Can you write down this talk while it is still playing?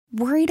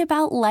Worried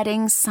about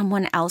letting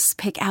someone else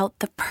pick out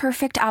the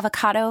perfect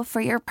avocado for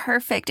your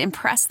perfect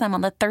impress them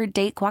on the third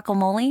date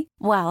guacamole?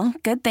 Well,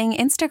 good thing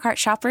Instacart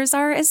shoppers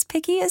are as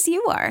picky as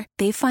you are.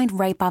 They find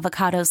ripe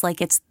avocados like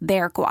it's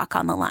their guac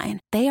on the line.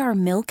 They are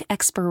milk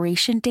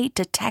expiration date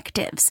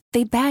detectives.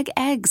 They bag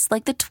eggs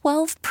like the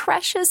 12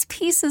 precious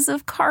pieces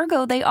of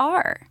cargo they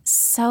are.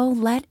 So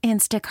let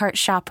Instacart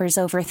shoppers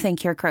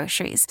overthink your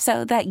groceries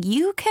so that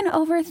you can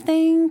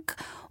overthink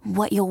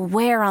what you'll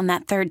wear on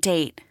that third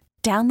date.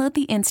 Download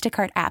the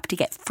Instacart app to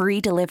get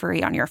free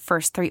delivery on your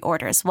first 3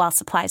 orders while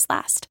supplies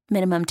last.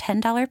 Minimum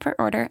 $10 per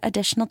order.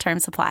 Additional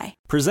terms apply.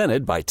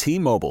 Presented by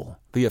T-Mobile,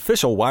 the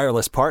official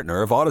wireless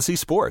partner of Odyssey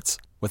Sports.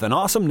 With an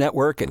awesome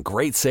network and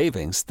great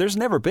savings, there's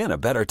never been a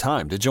better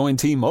time to join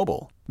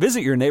T-Mobile. Visit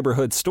your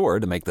neighborhood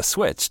store to make the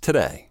switch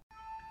today.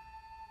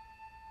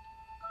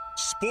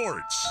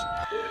 Sports.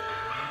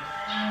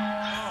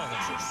 Oh,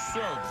 those are so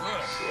good.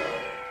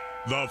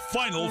 The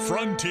Final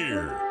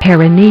Frontier.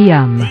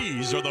 Perineum.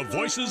 These are the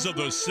voices of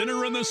the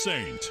sinner and the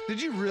saint.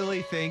 Did you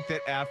really think that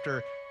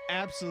after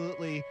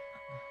absolutely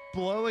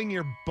blowing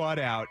your butt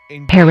out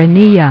in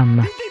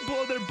Perineum. did they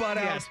blow their butt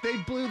out? Yes, they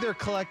blew their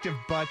collective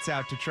butts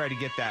out to try to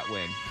get that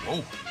win.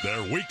 Oh,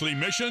 their weekly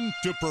mission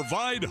to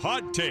provide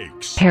hot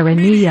takes,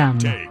 Perineum. medium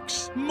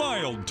takes,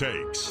 mild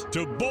takes,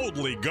 to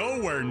boldly go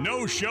where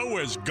no show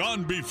has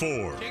gone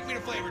before. Take me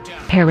to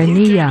Flavortown.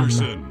 Perineum. Luke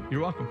Anderson,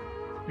 You're welcome.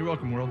 You're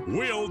welcome, world.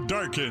 Will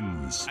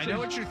Darkins, I know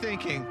what you're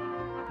thinking.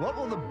 What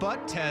will the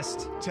butt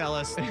test tell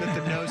us that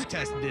the nose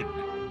test didn't?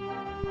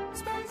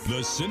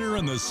 the Sinner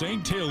and the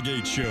Saint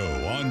Tailgate Show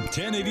on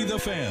 1080 The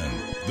Fan,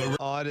 the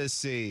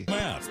Odyssey.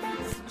 map,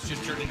 It's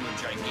just turned into a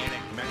gigantic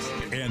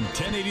Mexican. and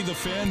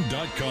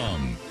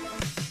 1080thefan.com.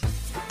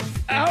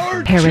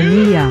 Hour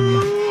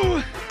Perineum.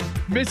 2.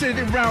 Miss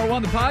anything from Hour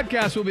 1, the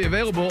podcast will be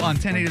available on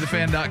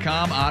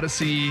 1080thefan.com,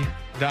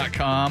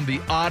 odyssey.com, the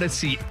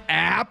Odyssey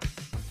app.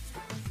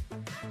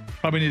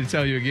 Probably need to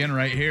tell you again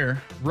right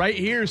here,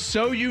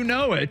 so you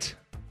know it.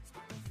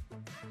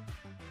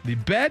 The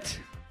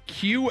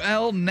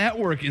BetQL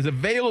network is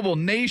available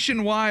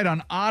nationwide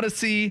on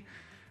Odyssey,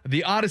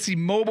 the Odyssey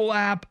mobile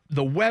app,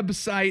 the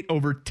website,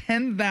 over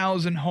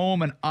 10,000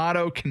 home and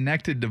auto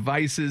connected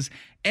devices,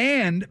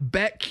 and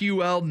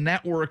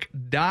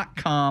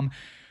BetQLnetwork.com.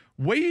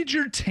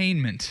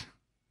 Wagertainment.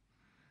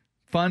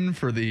 Fun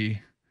for the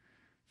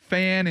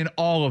fan in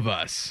all of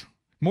us.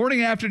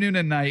 Morning, afternoon,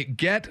 and night,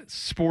 get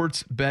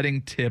sports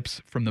betting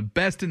tips from the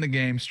best in the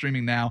game,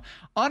 streaming now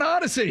on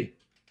Odyssey.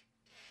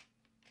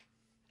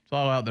 It's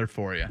all out there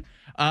for you.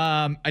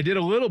 I did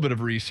a little bit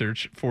of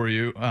research for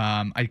you.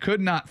 I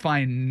could not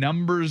find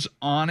numbers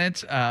on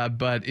it,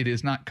 but it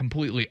is not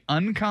completely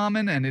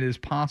uncommon, and it is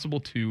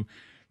possible to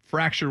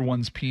fracture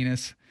one's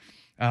penis.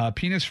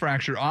 Penis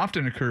fracture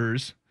often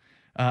occurs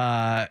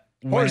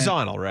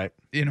Horizontal, right?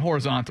 in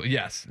horizontal,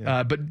 yes.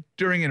 Yeah. But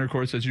during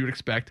intercourse, as you would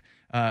expect,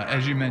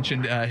 as you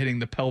mentioned, hitting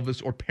the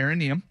pelvis or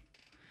perineum.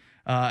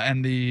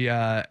 And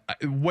the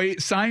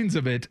signs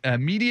of it: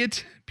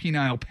 immediate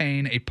penile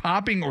pain, a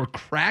popping or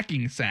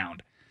cracking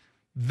sound.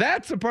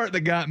 That's the part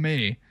that got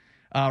me.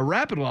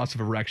 Rapid loss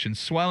of erection,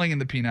 swelling in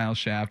the penile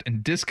shaft,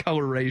 and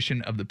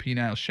discoloration of the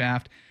penile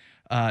shaft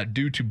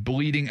due to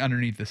bleeding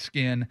underneath the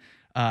skin.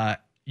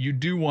 You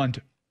do want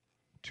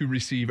to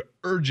receive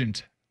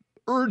urgent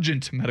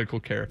medical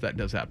care if that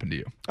does happen to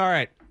you. All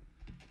right.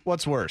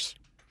 What's worse?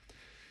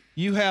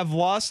 You have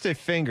lost a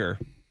finger,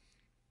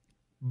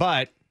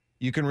 but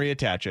you can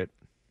reattach it.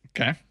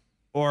 Okay.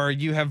 Or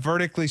you have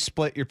vertically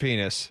split your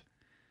penis,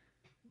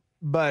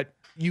 but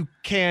you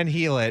can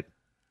heal it,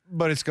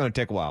 but it's going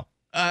to take a while.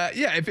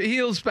 Yeah, if it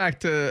heals back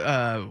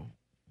to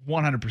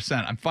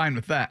 100%, I'm fine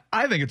with that.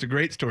 I think it's a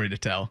great story to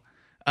tell.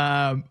 Here's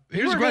We're a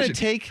going question. to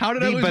take How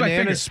did I the lose my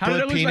banana finger? How did I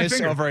split lose my penis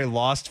finger? over a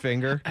lost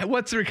finger.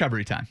 What's the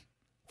recovery time?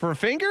 For a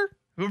finger?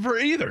 For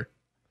either.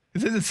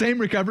 Is it the same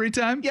recovery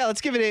time? Yeah, let's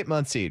give it 8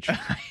 months each. 8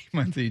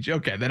 months each.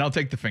 Okay, then I'll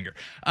take the finger.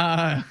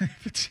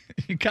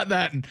 You cut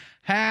that in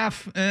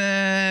half, cut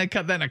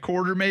that in a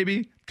quarter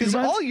maybe. Because 2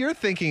 months? all you're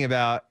thinking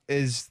about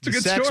is a the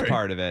good sex story.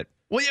 part of it.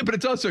 Well, yeah, but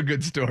it's also a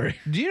good story.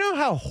 Do you know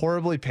how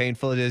horribly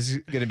painful it is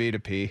going to be to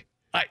pee?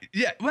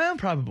 Yeah, well,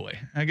 probably.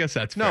 I guess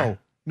that's fair.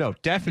 No,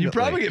 definitely. You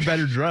probably get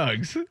better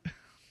drugs than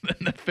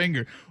the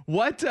finger.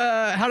 What?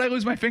 How did I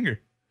lose my finger?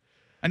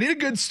 I need a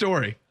good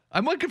story.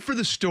 I'm looking for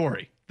the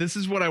story. This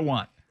is what I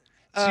want.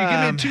 So you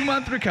give me a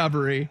 2-month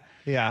recovery.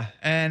 Yeah.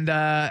 And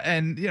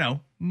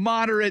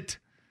moderate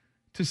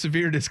to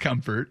severe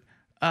discomfort.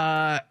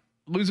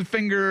 Lose a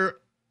finger.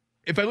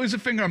 If I lose a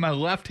finger on my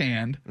left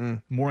hand,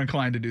 more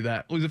inclined to do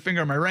that. Lose a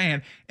finger on my right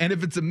hand, and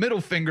if it's a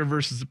middle finger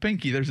versus a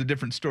pinky, there's a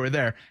different story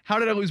there. How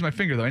did I lose my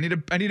finger though? I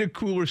need a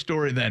cooler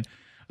story than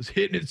I was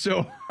hitting it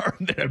so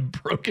hard that I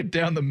broke it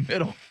down the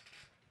middle.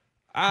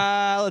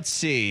 Let's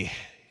see.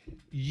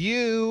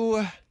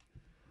 You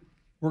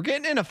were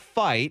getting in a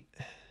fight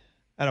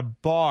at a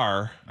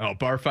bar. Oh,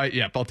 bar fight?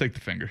 Yep, I'll take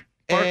the finger.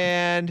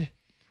 And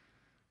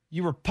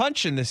you were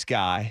punching this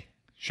guy.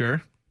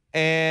 Sure.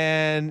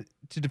 And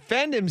to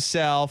defend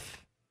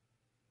himself,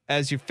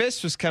 as your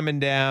fist was coming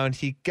down,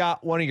 he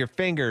got one of your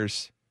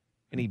fingers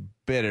and he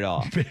bit it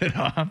off. Bit it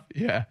off.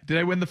 Yeah. Did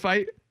I win the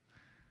fight?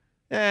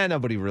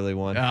 Nobody really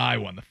won. I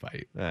won the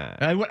fight.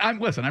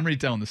 Listen, I'm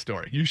retelling the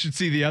story. You should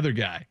see the other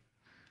guy.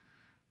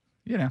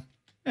 Yeah,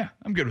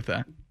 I'm good with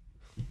that.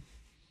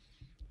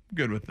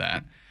 Good with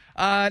that.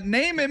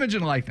 Name, image,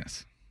 and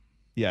likeness.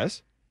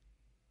 Yes.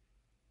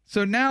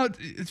 So now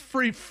it's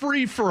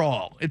free for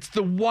all. It's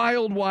the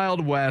wild,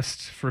 wild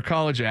west for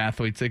college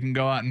athletes. They can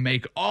go out and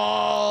make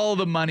all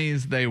the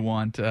monies they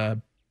want.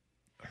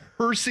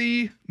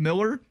 Hersey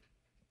Miller.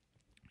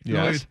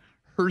 Yes.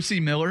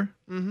 Hersey Miller.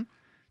 Mm-hmm.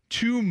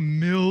 $2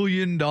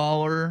 million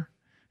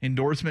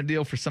endorsement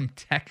deal for some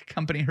tech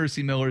company.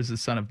 Hersey Miller is the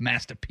son of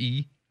Master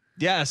P.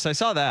 Yes, I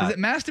saw that. Is it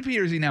Master P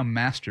or is he now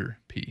Master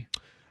P?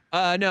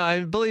 No,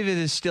 I believe it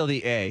is still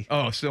the A.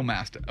 Oh, still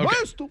Master. Okay.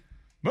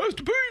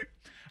 Master P.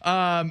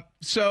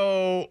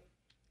 So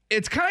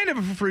it's kind of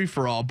a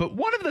free-for-all, but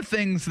one of the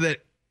things that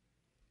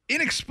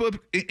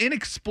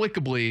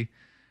inexplicably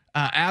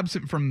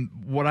absent from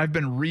what I've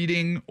been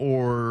reading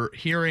or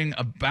hearing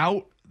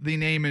about the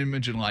name,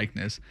 image, and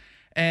likeness,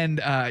 and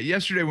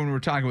yesterday when we were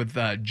talking with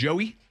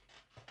Joey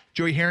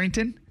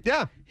Harrington,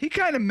 yeah, he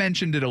kind of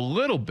mentioned it a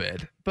little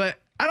bit, but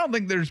I don't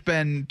think there's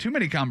been too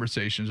many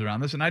conversations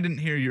around this, and I didn't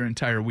hear your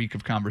entire week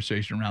of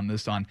conversation around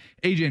this on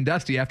AJ and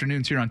Dusty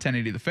afternoons here on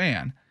 1080 The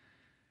Fan.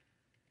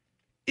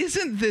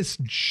 Isn't this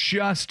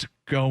just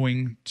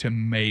going to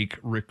make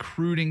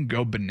recruiting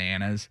go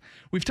bananas?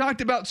 We've talked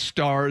about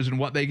stars and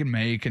what they can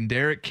make, and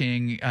Derek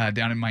King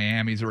down in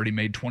Miami's already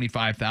made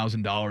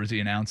 $25,000. He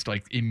announced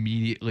like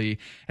immediately,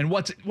 and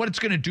what it's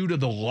going to do to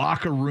the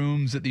locker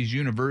rooms at these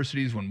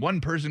universities when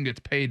one person gets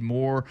paid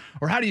more,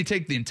 or how do you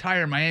take the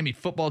entire Miami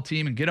football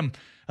team and get them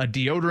a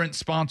deodorant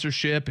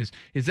sponsorship?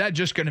 Is that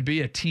just going to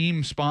be a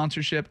team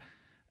sponsorship?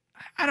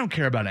 I don't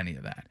care about any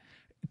of that.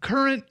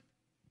 Current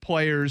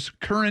players,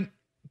 current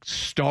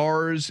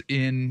stars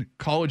in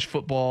college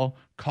football,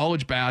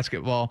 college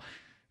basketball,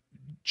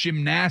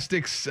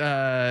 gymnastics,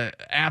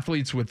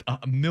 athletes with 1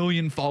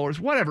 million followers,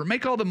 whatever.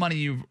 Make all the money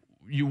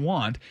you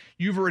want.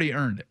 You've already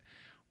earned it.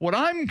 What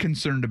I'm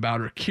concerned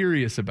about or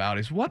curious about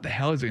is what the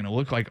hell is it going to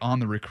look like on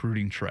the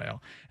recruiting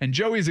trail? And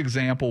Joey's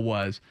example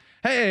was,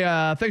 hey,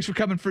 thanks for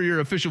coming for your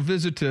official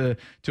visit to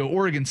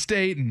Oregon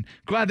State, and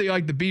glad that you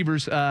like the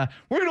Beavers. We're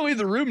going to leave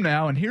the room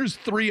now, and here's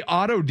 3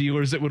 auto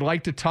dealers that would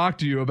like to talk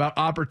to you about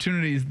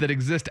opportunities that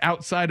exist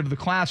outside of the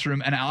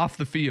classroom and off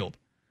the field.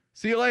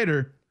 See you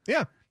later.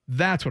 Yeah.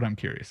 That's what I'm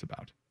curious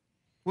about.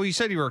 Well, you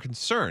said you were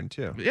concerned,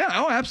 too. Yeah,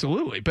 oh,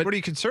 absolutely. But what are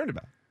you concerned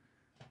about?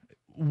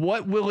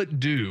 What will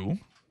it do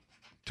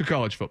to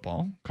college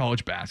football,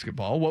 college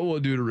basketball? What will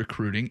it do to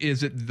recruiting?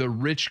 Is it the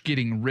rich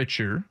getting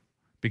richer?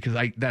 Because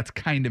that's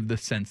kind of the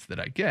sense that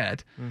I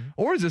get. Mm-hmm.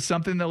 Or is this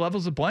something that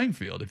levels the playing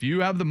field? If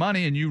you have the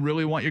money and you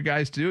really want your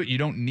guys to do it, you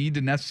don't need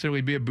to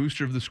necessarily be a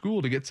booster of the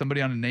school to get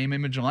somebody on a name,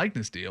 image, and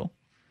likeness deal.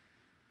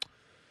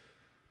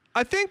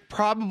 I think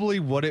probably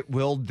what it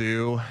will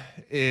do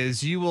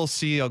is you will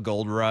see a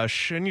gold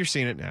rush, and you're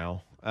seeing it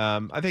now.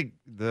 I think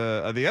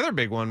the other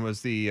big one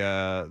was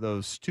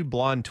those 2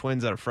 blonde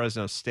twins out of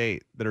Fresno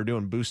State that are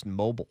doing Boost and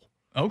Mobile.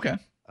 Okay.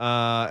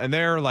 And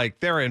they're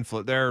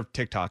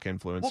TikTok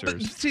influencers. Well,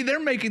 but see, they're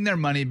making their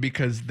money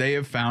because they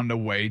have found a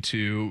way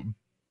to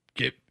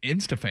get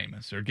Insta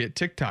famous or get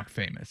TikTok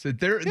famous.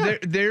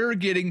 They're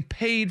getting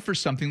paid for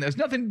something that has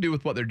nothing to do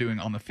with what they're doing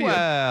on the field.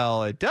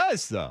 Well, it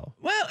does though.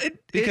 Well,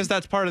 because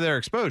that's part of their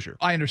exposure.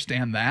 I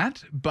understand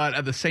that, but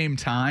at the same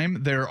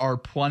time, there are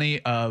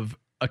plenty of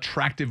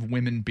attractive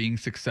women being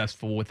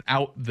successful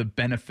without the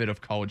benefit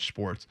of college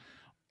sports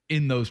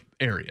in those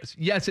areas.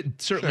 Yes,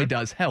 it certainly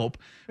does help,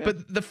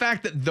 but the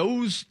fact that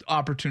those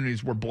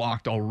opportunities were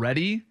blocked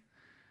already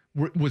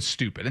was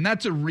stupid. And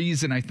that's a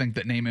reason I think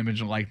that name,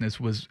 image, and likeness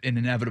was an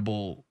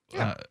inevitable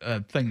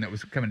thing that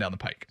was coming down the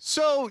pike.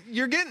 So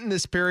you're getting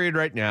this period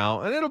right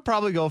now, and it'll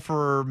probably go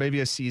for maybe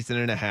a season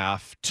and a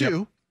half,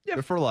 2,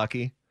 if we're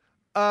lucky.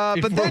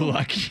 If we're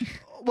lucky.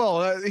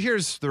 Well,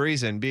 here's the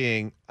reason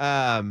being,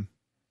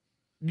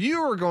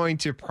 you are going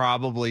to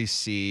probably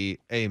see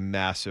a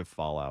massive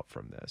fallout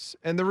from this.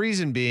 And the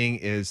reason being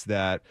is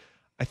that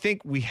I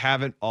think we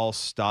haven't all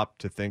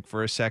stopped to think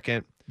for a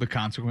second. The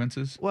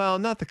consequences? Well,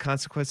 not the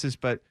consequences,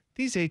 but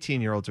these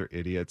 18-year-olds are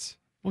idiots.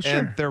 Well, sure.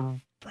 And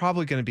they're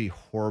probably going to be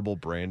horrible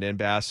brand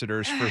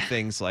ambassadors for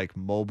things like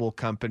mobile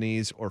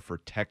companies or for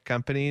tech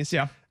companies.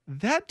 Yeah.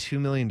 That $2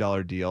 million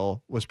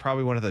deal was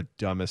probably one of the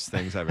dumbest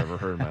things I've ever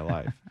heard in my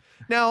life.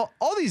 Now,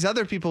 all these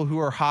other people who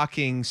are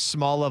hawking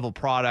small level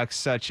products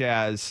such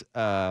as,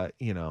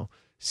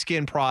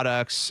 skin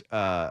products,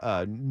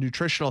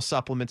 nutritional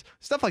supplements,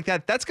 stuff like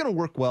that, that's going to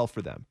work well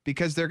for them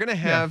because they're going to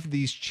have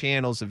these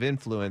channels of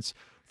influence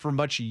for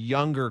much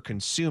younger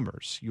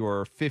consumers,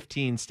 your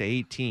 15s to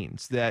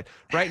 18s that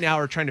right now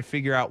are trying to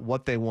figure out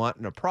what they want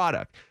in a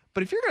product.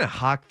 But if you're going to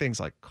hawk things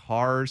like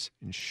cars,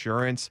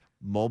 insurance,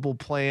 mobile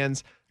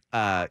plans,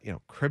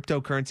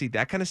 cryptocurrency,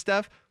 that kind of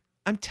stuff,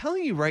 I'm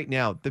telling you right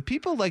now, the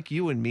people like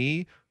you and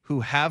me who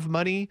have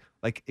money,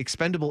 like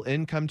expendable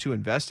income to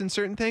invest in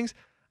certain things,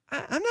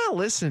 I'm not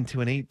listening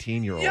to an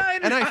 18-year-old. Yeah,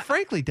 and I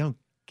frankly don't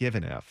give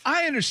an F.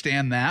 I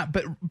understand that,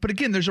 but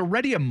again, there's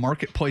already a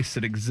marketplace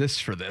that exists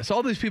for this.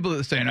 All these people that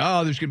are saying,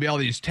 oh, there's going to be all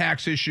these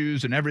tax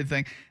issues and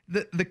everything.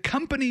 The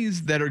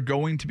companies that are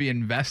going to be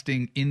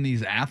investing in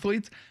these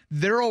athletes,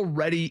 they're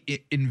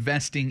already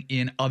investing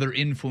in other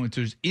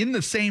influencers in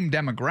the same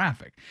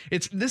demographic.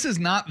 This is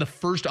not the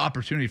first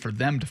opportunity for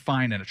them to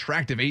find an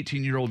attractive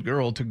 18-year-old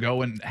girl to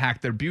go and hack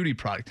their beauty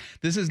product.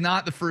 This is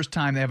not the first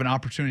time they have an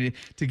opportunity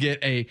to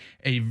get a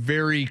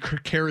very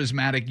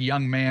charismatic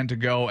young man to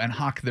go and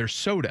hawk their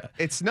soda.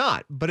 It's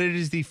not, but it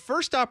is the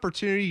first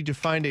opportunity to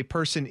find a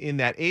person in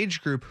that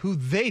age group who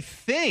they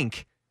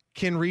think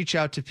can reach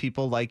out to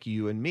people like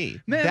you and me.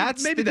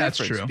 Maybe that's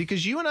true.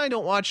 Because you and I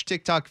don't watch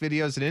TikTok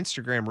videos and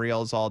Instagram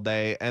reels all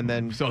day and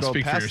then So go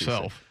speak for past these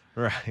yourself. things.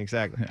 Right,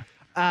 exactly.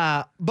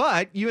 Yeah.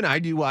 But you and I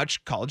do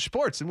watch college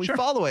sports and we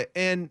follow it.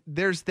 And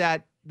there's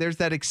that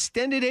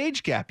extended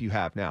age gap you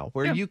have now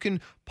where you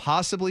can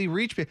possibly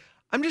reach people.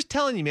 I'm just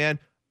telling you, man,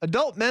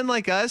 adult men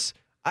like us,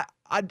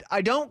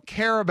 I don't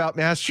care about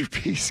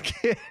Masterpiece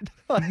Kid.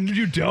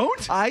 You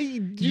don't?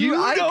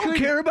 You don't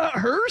care about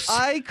Hearse?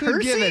 I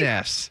could give an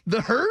S.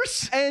 The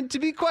Hearse? And to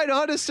be quite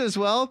honest as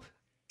well,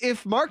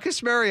 if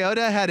Marcus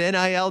Mariota had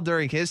NIL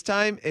during his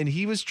time and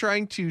he was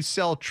trying to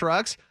sell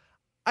trucks,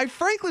 I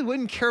frankly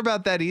wouldn't care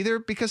about that either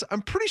because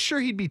I'm pretty sure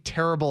he'd be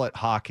terrible at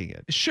hawking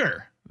it.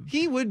 Sure.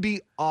 He would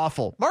be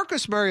awful.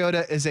 Marcus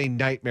Mariota is a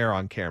nightmare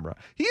on camera.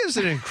 He is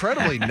an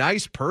incredibly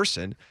nice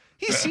person.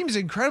 He seems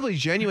incredibly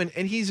genuine,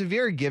 and he's a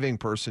very giving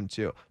person,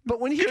 too.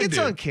 But when he gets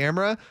on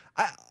camera,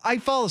 I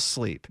fall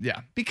asleep. Yeah.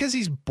 Because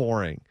he's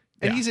boring,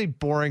 and he's a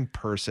boring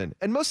person.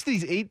 And most of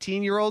these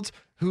 18-year-olds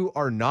who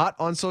are not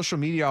on social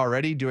media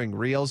already doing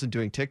reels and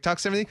doing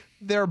TikToks and everything,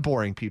 they're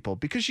boring people.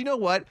 Because you know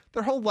what?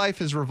 Their whole life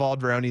has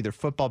revolved around either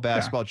football,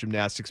 basketball,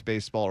 gymnastics,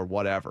 baseball, or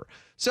whatever.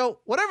 So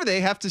whatever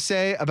they have to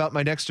say about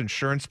my next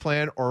insurance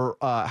plan or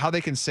how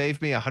they can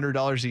save me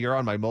 $100 a year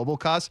on my mobile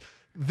costs,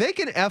 they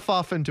can F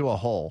off into a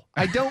hole.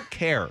 I don't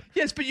care.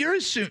 Yes, but you're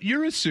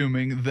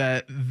assuming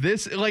that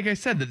this, like I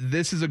said, that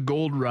this is a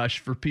gold rush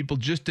for people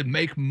just to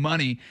make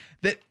money,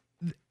 that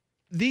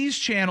these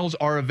channels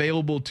are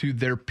available to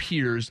their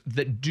peers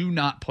that do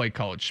not play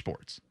college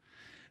sports.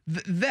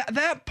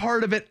 That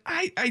part of it,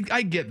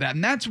 I get that.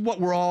 And that's what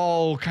we're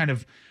all kind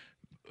of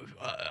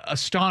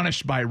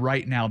astonished by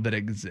right now that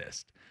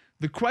exists.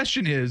 The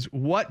question is,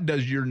 what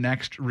does your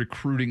next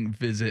recruiting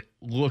visit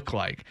look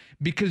like?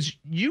 Because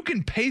you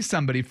can pay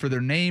somebody for their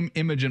name,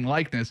 image, and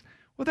likeness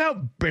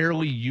without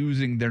barely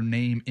using their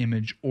name,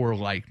 image, or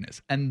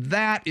likeness. And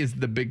that is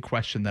the big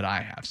question that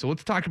I have. So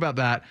let's talk about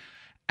that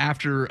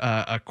after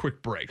a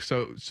quick break.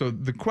 So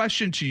the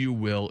question to you,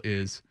 Will,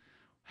 is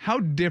how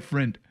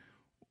different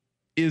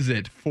is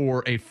it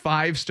for a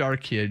 5-star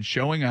kid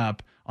showing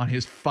up on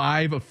his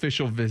 5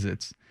 official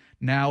visits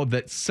now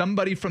that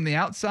somebody from the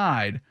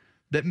outside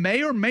that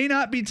may or may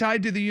not be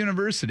tied to the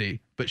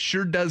university, but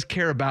sure does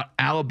care about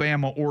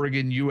Alabama,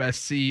 Oregon,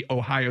 USC,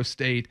 Ohio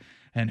State,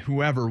 and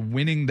whoever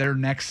winning their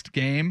next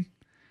game?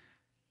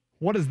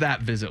 What does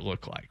that visit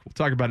look like? We'll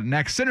talk about it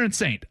next. Sinner and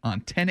Saint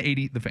on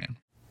 1080 The Fan.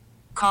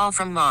 Call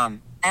from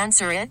mom.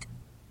 Answer it.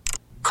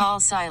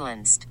 Call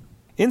silenced.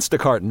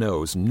 Instacart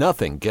knows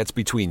nothing gets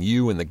between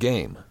you and the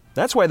game.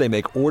 That's why they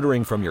make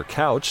ordering from your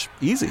couch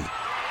easy.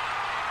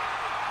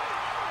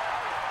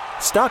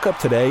 Stock up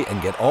today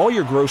and get all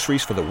your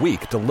groceries for the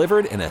week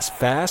delivered in as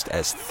fast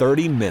as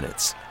 30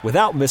 minutes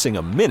without missing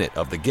a minute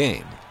of the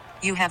game.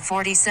 You have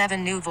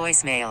 47 new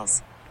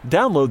voicemails.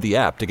 Download the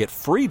app to get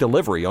free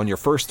delivery on your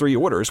first 3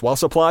 orders while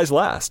supplies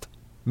last.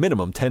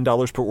 Minimum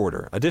 $10 per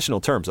order.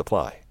 Additional terms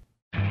apply.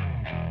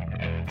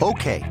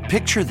 Okay,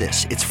 picture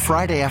this. It's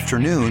Friday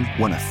afternoon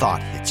when a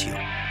thought hits you.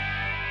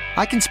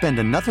 I can spend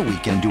another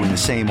weekend doing the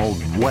same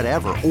old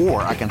whatever,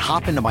 or I can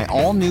hop into my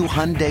all-new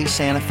Hyundai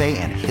Santa Fe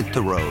and hit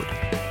the road.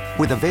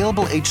 With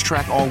available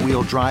H-Track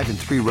all-wheel drive and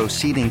 3-row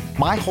seating,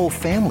 my whole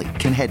family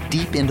can head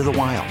deep into the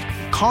wild.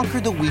 Conquer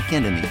the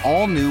weekend in the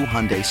all-new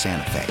Hyundai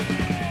Santa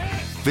Fe.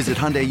 Visit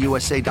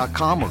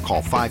HyundaiUSA.com or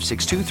call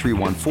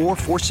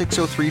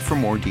 562-314-4603 for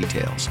more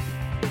details.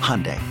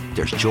 Hyundai,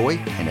 there's joy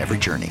in every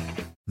journey.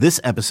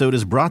 This episode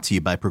is brought to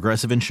you by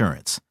Progressive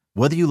Insurance.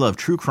 Whether you love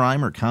true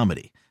crime or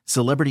comedy,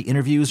 celebrity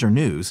interviews or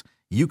news,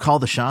 you call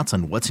the shots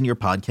on what's in your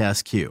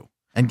podcast queue.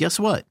 And guess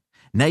what?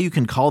 Now you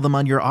can call them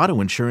on your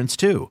auto insurance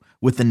too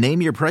with the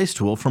Name Your Price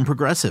tool from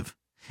Progressive.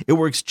 It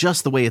works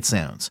just the way it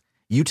sounds.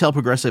 You tell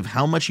Progressive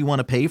how much you want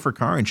to pay for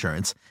car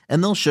insurance,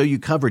 and they'll show you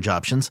coverage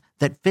options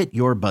that fit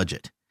your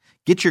budget.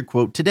 Get your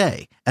quote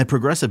today at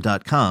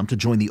Progressive.com to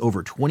join the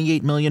over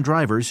 28 million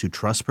drivers who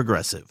trust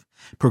Progressive.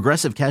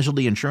 Progressive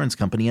Casualty Insurance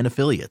Company and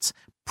Affiliates.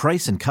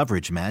 Price and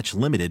coverage match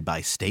limited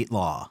by state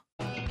law.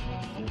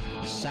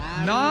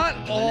 Not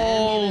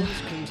all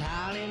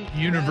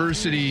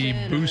university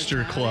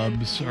booster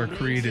clubs are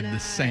created the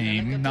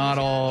same. Not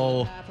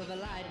all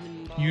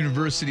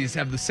universities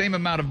have the same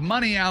amount of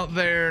money out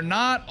there.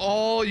 Not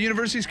all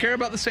universities care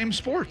about the same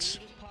sports.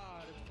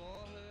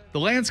 the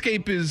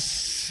landscape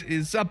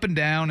is up and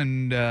down,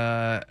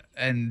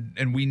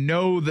 and we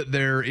know that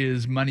there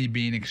is money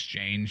being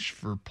exchanged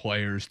for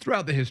players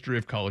throughout the history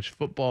of college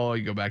football.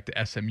 You go back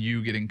to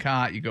SMU getting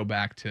caught. You go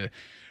back to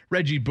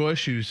Reggie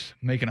Bush, who's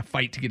making a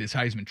fight to get his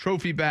Heisman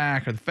Trophy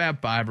back, or the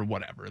Fab Five, or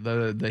whatever.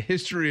 The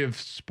history of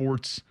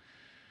sports,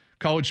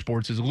 college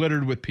sports, is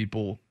littered with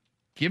people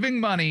giving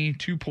money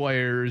to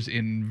players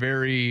in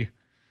very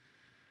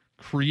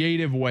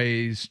creative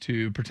ways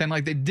to pretend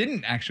like they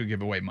didn't actually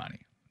give away money.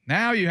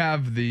 Now you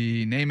have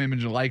the name,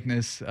 image, and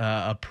likeness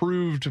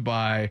approved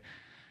by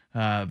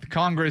the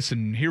Congress,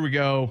 and here we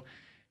go.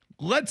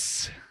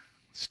 Let's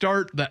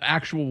start the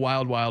actual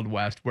wild, wild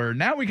west, where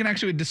now we can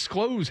actually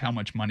disclose how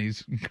much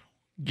money's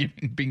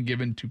being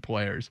given to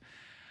players.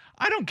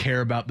 I don't care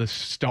about the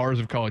stars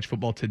of college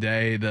football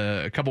today.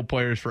 A couple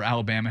players for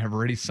Alabama have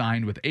already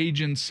signed with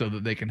agents so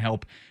that they can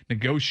help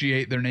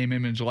negotiate their name,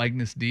 image,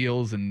 likeness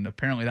deals, and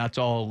apparently that's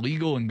all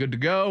legal and good to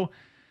go.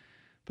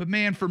 But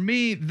man, for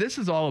me, this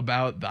is all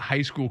about the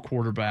high school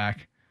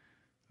quarterback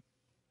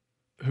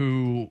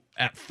who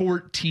at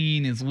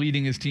 14 is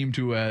leading his team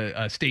to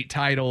a state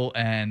title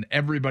and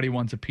everybody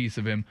wants a piece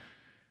of him.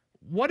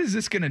 What is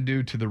this going to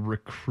do to the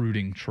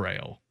recruiting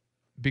trail?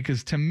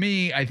 Because to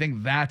me, I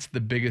think that's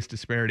the biggest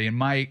disparity. And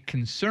my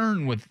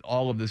concern with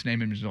all of this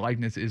name, image, and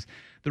likeness is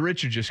the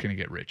rich are just going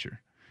to get richer.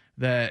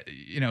 That,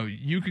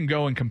 you can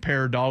go and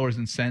compare dollars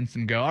and cents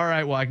and go, all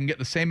right, well, I can get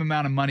the same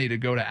amount of money to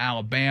go to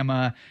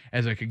Alabama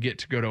as I could get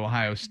to go to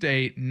Ohio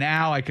State.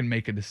 Now I can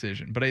make a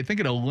decision. But I think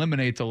it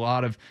eliminates a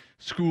lot of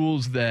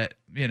schools that,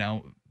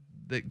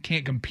 that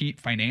can't compete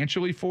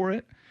financially for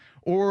it.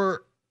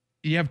 Or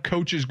you have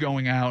coaches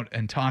going out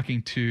and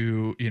talking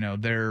to,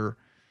 their,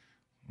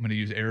 I'm going to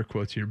use air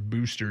quotes here,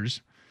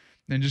 boosters,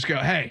 and just go,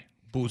 hey,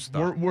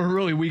 we're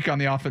really weak on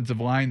the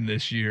offensive line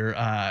this year.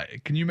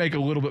 Can you make a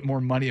little bit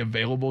more money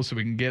available so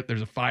we can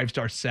there's a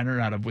 5-star center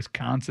out of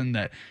Wisconsin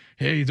that,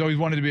 hey, he's always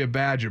wanted to be a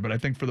Badger, but I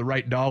think for the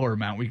right dollar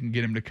amount, we can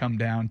get him to come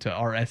down to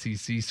our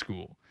SEC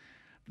school.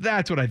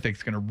 That's what I think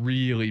is going to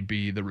really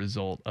be the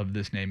result of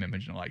this name,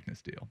 image, and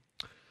likeness deal.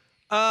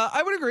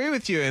 I would agree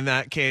with you in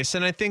that case.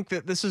 And I think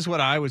that this is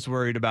what I was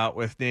worried about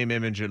with name,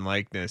 image, and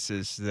likeness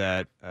is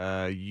that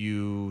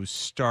you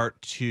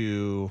start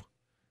to,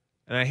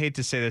 and I hate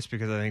to say this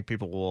because I think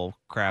people will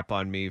crap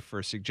on me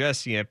for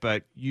suggesting it,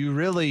 but you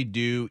really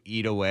do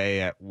eat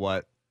away at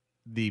what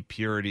the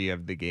purity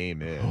of the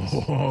game is.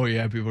 Oh,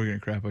 yeah, people are going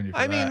to crap on you for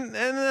that. I mean,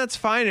 and that's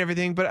fine and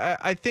everything, but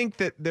I think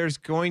that there's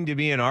going to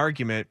be an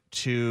argument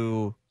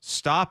to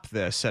stop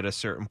this at a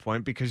certain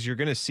point because you're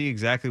going to see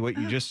exactly what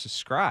you just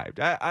described.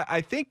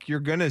 I think you're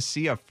going to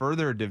see a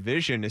further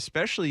division,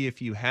 especially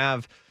if you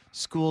have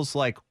schools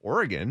like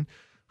Oregon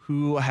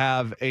who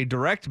have a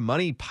direct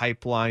money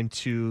pipeline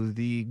to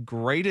the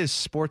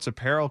greatest sports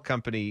apparel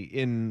company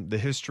in the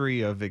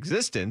history of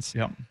existence.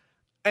 Yep.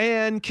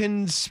 And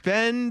can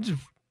spend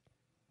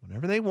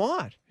whatever they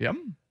want. Yep.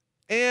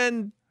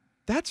 And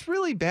that's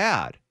really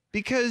bad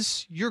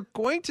because you're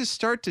going to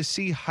start to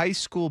see high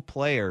school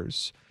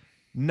players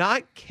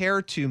not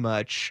care too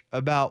much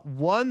about,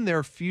 one,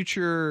 their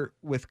future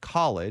with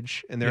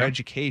college and their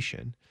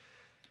education,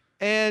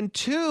 and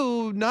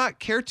two, not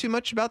care too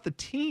much about the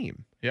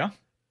team. Yeah.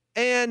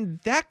 And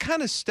that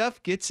kind of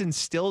stuff gets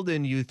instilled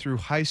in you through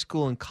high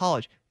school and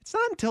college. It's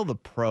not until the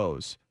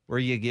pros where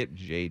you get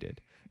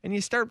jaded and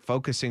you start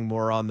focusing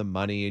more on the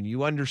money and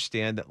you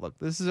understand that, look,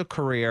 this is a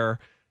career.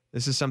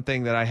 This is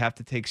something that I have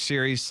to take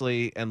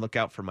seriously and look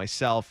out for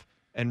myself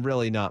and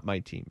really not my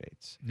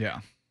teammates. Yeah.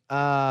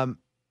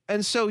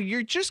 And so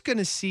you're just going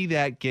to see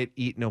that get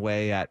eaten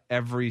away at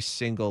every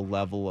single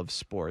level of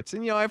sports.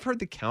 And, I've heard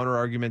the counter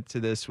argument to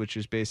this, which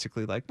is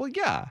basically like, well,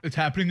 yeah, it's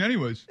happening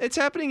anyways. It's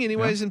happening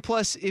anyways. Yeah. And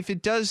plus, if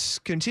it does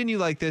continue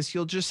like this,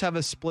 you'll just have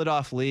a split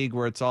off league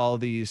where it's all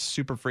these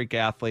super freak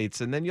athletes.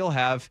 And then you'll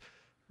have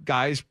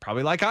guys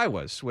probably like I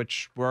was,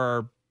 which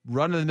were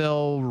run of the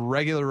mill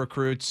regular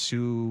recruits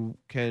who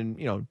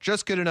can,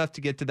 just good enough to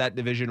get to that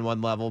Division I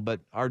level, but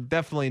are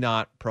definitely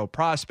not pro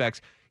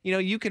prospects.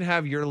 You can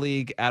have your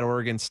league at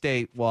Oregon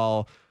State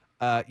while,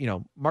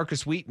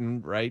 Marcus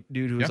Wheaton, right,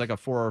 dude who's like a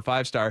 4 or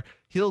 5 star,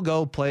 he'll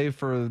go play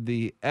for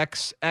the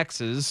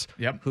XXs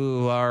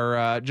who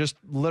are just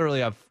literally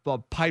a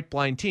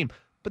pipeline team.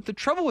 But the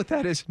trouble with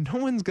that is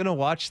no one's going to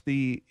watch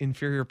the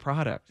inferior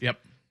product. Yep.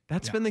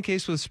 That's been the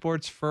case with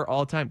sports for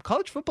all time.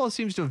 College football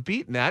seems to have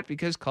beaten that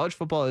because college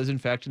football is, in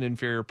fact, an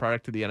inferior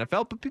product to the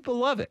NFL, but people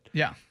love it.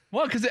 Yeah.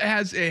 Well, because it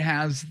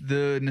has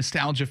the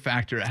nostalgia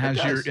factor. It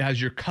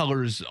has your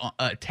colors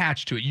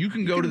attached to it. You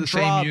can go to the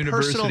same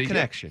university. Personal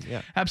connection.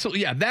 Yeah,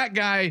 absolutely. Yeah, that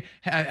guy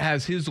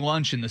has his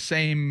lunch in the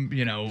same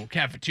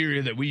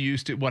cafeteria that we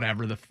used to.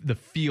 Whatever the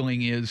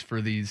feeling is for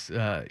these.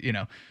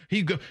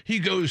 He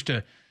goes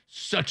to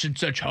such and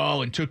such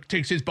hall and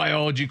takes his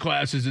biology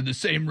classes in the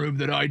same room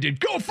that I did.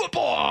 Go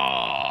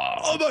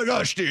football! Oh my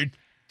gosh, dude,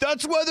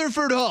 that's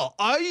Weatherford Hall.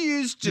 I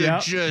used to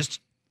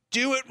just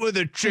do it with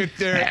a chick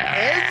there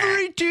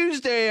every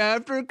Tuesday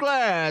after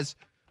class.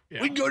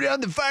 Yeah. We'd go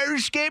down the fire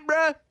escape,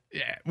 bruh.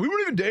 Yeah, we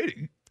weren't even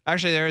dating.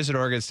 Actually, there is an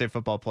Oregon State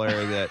football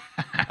player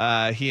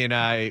that he and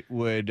I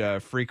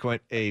would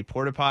frequent a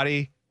porta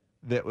potty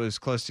that was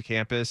close to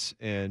campus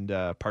and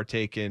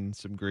partake in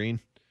some green.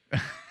 It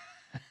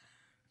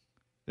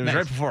was Nice.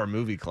 right before a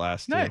movie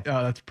class, too. Nice.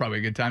 Oh, that's probably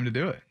a good time to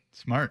do it.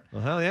 Smart.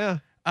 Well, hell yeah.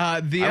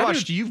 I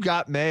watched You've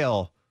Got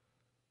Mail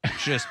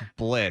just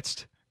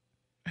blitzed.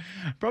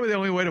 Probably the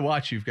only way to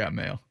watch You've Got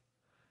Mail.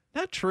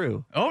 Not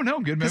true. Oh, no.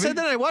 Good movie. Because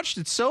then I watched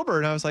it sober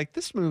and I was like,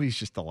 this movie's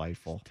just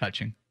delightful.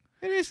 Touching.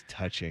 It is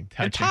touching.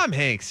 And Tom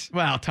Hanks.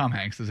 Well, Tom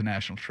Hanks is a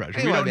national treasure.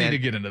 Anyway, we don't man. need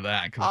to get into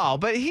that. Oh,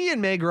 but he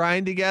and Meg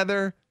Ryan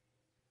together,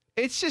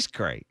 it's just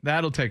great.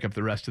 That'll take up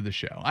the rest of the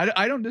show.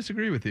 I don't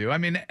disagree with you. I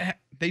mean,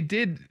 they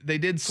did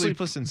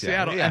Sleepless in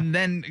Seattle, yeah. and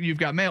then You've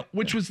Got Mail,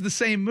 which was the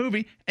same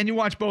movie, and you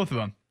watch both of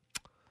them.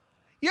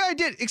 Yeah, I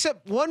did.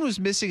 Except one was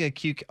missing a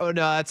cute. Oh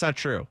no, that's not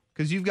true.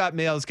 Because You've Got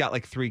Mail's got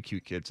like 3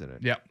 cute kids in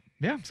it. Yep.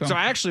 Yeah. So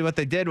actually, what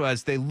they did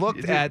was they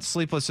looked at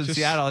Sleepless in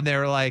Seattle and they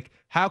were like,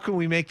 "How can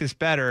we make this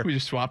better? We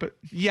just swap it.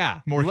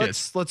 Yeah,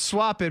 Kids. Let's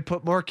swap it.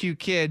 Put more cute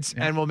kids,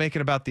 and we'll make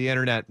it about the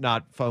internet,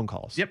 not phone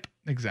calls." Yep.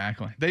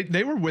 Exactly.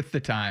 They were with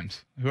the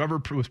times.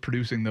 Whoever was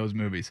producing those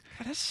movies.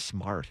 God, that's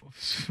smart.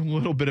 A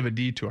little bit of a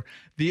detour.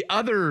 The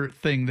other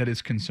thing that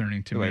is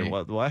concerning to me. Wait,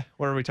 what?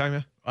 What are we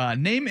talking about?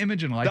 Name,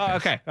 image, and likeness. Oh,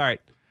 okay. All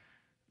right.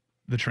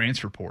 The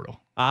transfer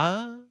portal.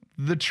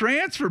 The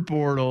transfer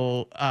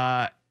portal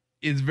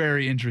is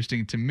very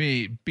interesting to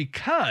me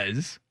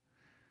because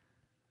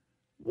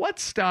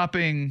what's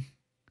stopping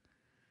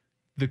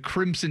the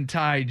Crimson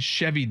Tide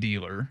Chevy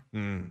dealer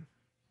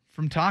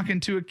from talking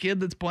to a kid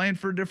that's playing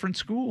for a different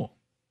school?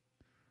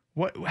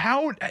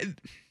 How?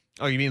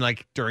 Oh, you mean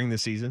like during the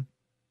season?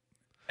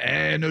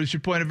 I notice you're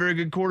playing a very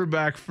good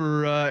quarterback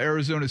for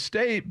Arizona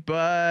State,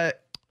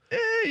 but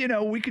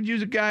we could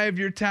use a guy of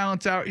your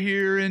talents out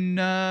here in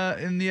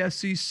the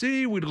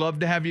SEC. We'd love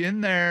to have you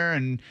in there.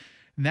 And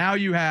now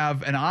you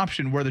have an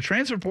option where the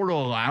transfer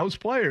portal allows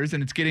players,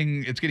 and it's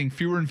getting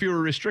fewer and fewer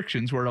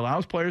restrictions, where it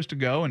allows players to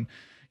go and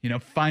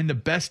find the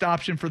best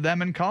option for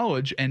them in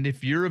college. And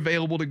if you're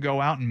available to go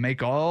out and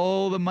make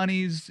all the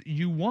monies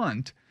you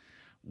want,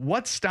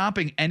 what's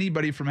stopping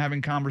anybody from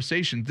having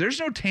conversations? There's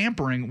no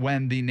tampering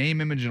when the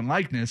name, image, and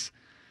likeness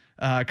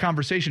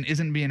conversation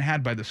isn't being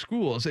had by the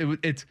schools.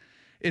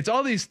 It's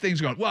all these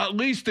things going, well, at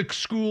least the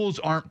schools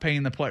aren't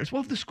paying the players.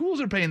 Well, if the schools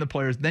are paying the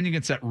players, then you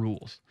can set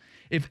rules.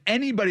 If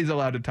anybody's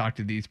allowed to talk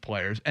to these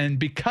players, and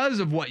because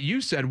of what you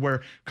said,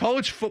 where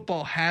college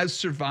football has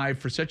survived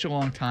for such a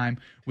long time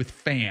with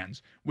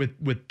fans,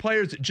 with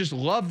players that just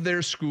love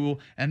their school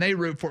and they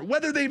root for it,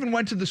 whether they even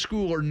went to the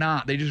school or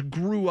not, they just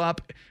grew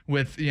up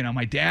with,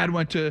 my dad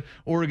went to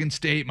Oregon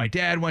State, my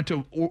dad went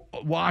to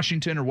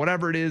Washington or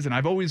whatever it is, and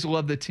I've always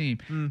loved the team.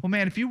 Well,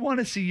 man, if you want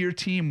to see your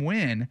team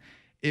win,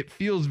 it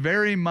feels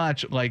very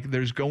much like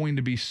there's going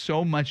to be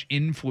so much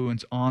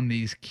influence on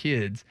these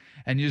kids,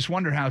 and you just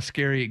wonder how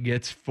scary it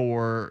gets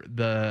for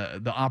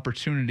the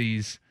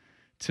opportunities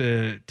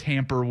to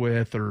tamper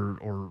with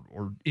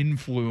or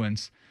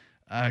influence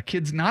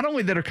kids, not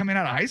only that are coming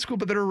out of high school,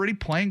 but that are already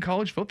playing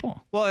college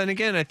football. Well, and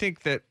again, I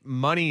think that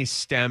money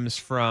stems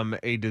from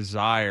a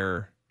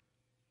desire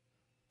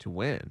to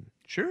win.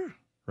 Sure.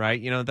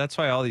 Right? That's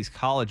why all these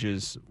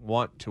colleges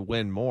want to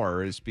win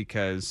more, is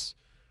because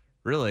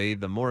really,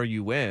 the more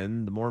you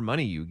win, the more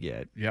money you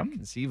get. Yep.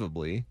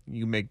 Conceivably.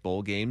 You make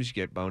bowl games, you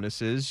get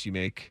bonuses. You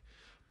make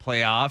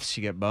playoffs,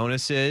 you get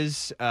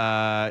bonuses.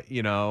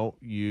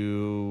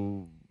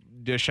 You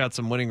dish out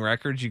some winning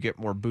records, you get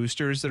more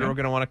boosters that are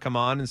going to want to come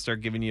on and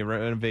start giving you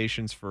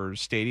renovations for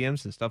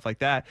stadiums and stuff like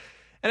that.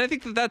 And I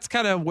think that that's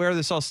kind of where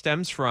this all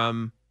stems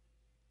from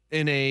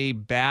in a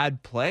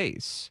bad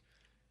place,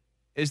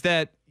 is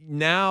that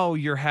now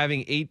you're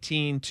having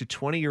 18 to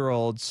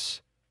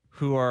 20-year-olds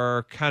who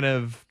are kind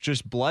of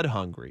just blood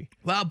hungry.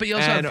 Well, but you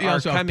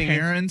also have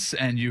parents,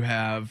 and you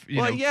have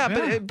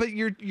but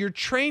you're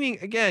training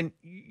again.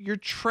 You're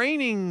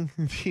training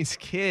these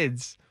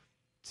kids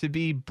to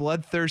be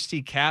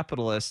bloodthirsty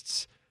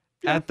capitalists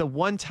at the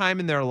one time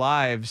in their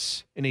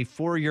lives in a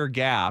 4-year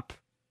gap,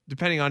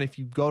 depending on if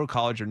you go to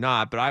college or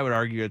not. But I would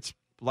argue it's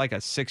like a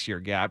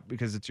 6-year gap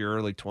because it's your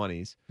early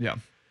 20s. Yeah.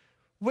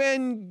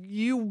 When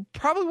you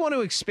probably want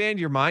to expand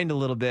your mind a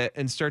little bit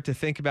and start to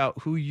think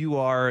about who you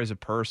are as a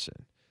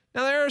person.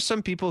 Now, there are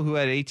some people who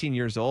at 18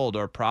 years old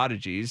are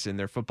prodigies, and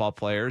they're football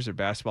players or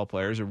basketball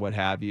players or what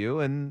have you,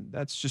 and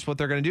that's just what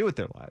they're going to do with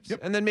their lives. Yep.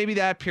 And then maybe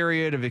that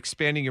period of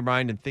expanding your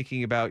mind and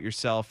thinking about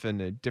yourself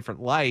in a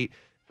different light,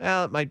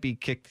 well, it might be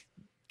kicked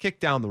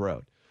down the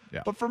road.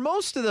 Yeah. But for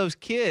most of those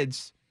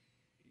kids,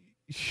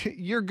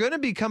 you're going to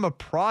become a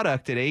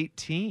product at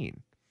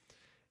 18.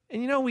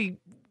 And,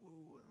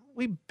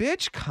 we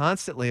bitch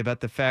constantly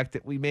about the fact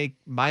that we make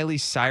Miley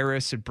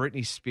Cyrus and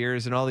Britney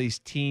Spears and all these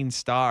teen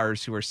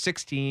stars who are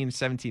 16,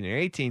 17, and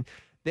 18,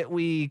 that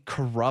we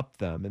corrupt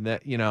them, and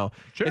that, Sure.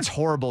 It's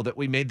horrible that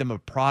we made them a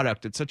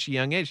product at such a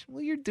young age.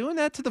 Well, you're doing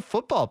that to the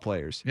football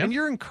players, and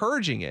you're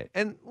encouraging it.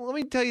 And let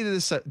me tell you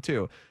this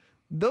too.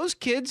 Those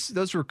kids,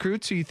 those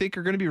recruits who you think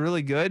are going to be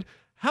really good,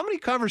 How many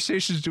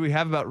conversations do we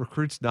have about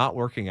recruits not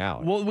working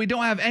out? Well, we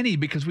don't have any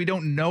because we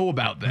don't know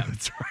about them.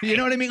 That's right. You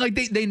know what I mean? Like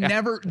they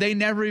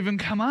never even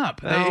come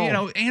up.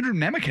 No. Andrew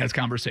Nemec has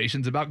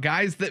conversations about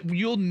guys that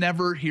you'll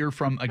never hear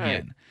from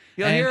again. Right.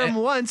 You'll hear them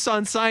once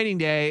on signing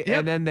day,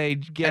 and then they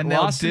get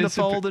lost in the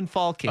fold in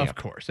fall camp. Of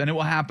course, and it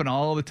will happen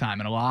all the time,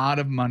 and a lot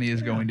of money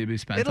is going to be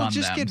spent on them. It'll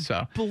just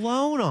get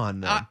blown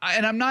on them.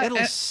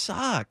 It'll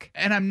suck.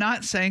 And I'm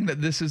not saying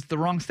that this is the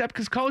wrong step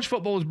because college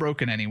football is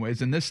broken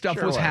anyways, and this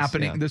stuff was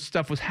happening. Yeah. This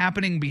stuff was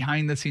happening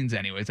behind the scenes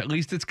anyways. At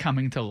least it's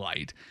coming to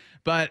light.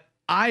 But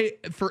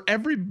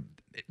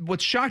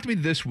what shocked me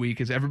this week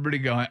is everybody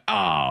going,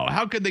 oh,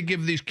 how could they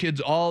give these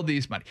kids all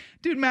these money?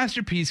 Dude,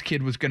 Masterpiece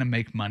Kid was going to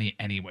make money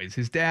anyways.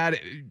 His dad,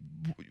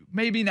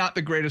 maybe not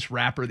the greatest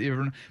rapper that you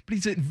ever, but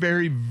he's a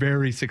very,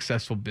 very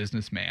successful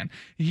businessman.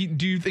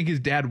 Do you think his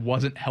dad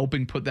wasn't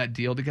helping put that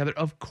deal together?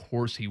 Of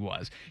course he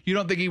was. You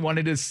don't think he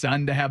wanted his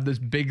son to have this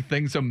big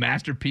thing so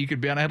Master P could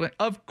be on a headline?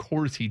 Of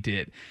course he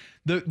did.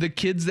 The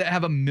kids that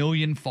have 1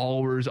 million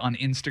followers on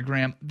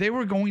Instagram, they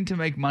were going to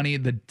make money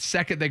the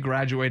second they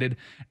graduated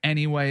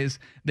anyways.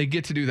 They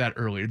get to do that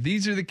earlier.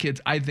 These are the kids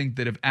I think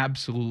that have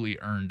absolutely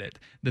earned it.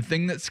 The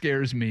thing that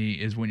scares me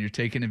is when you're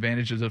taking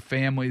advantage of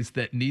families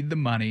that need the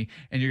money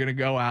and you're going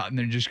to go out and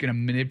they're just going to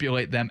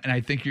manipulate them. And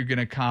I think you're going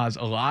to cause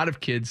a lot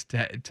of kids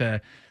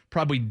to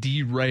probably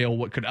derail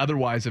what could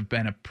otherwise have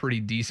been a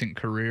pretty decent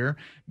career,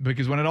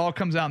 because when it all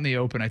comes out in the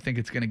open, I think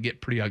it's going to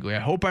get pretty ugly.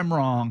 I hope I'm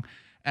wrong.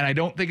 And I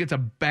don't think it's a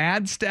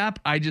bad step.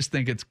 I just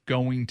think it's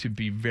going to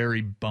be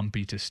very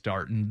bumpy to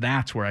start. And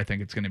that's where I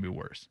think it's going to be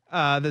worse.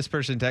 This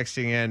person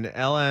texting in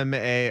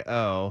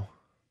LMAO.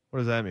 What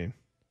does that mean?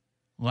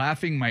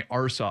 Laughing my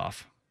arse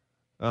off.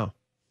 Oh.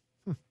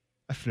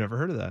 I've never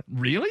heard of that.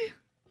 Really?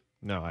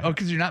 No.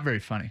 Because you're not very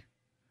funny.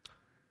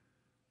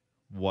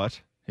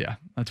 What? Yeah.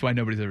 That's why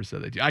nobody's ever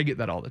said that to you. I get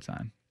that all the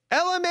time.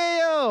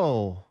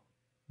 LMAO.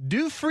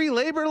 Do free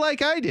labor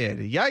like I did.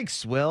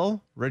 Yikes,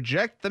 Will.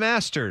 Reject the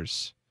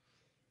masters.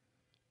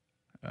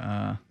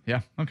 Yeah,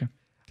 okay.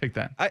 Take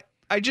that.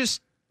 I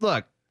just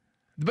look,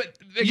 but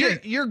again,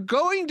 you're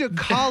going to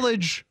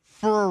college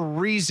for a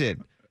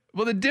reason.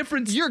 Well, the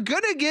difference, you're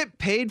gonna get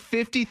paid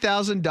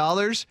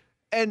 $50,000,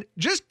 and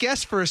just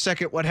guess for a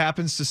second what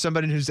happens to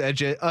somebody who's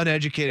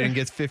uneducated and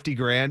gets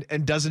 $50,000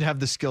 and doesn't have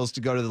the skills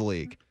to go to the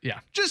league. Yeah,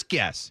 just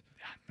guess.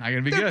 Not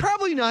gonna be They're good.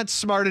 probably not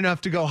smart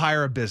enough to go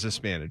hire a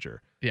business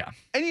manager. Yeah,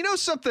 and you know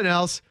something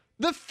else?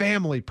 The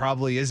family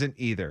probably isn't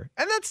either,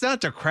 and that's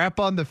not to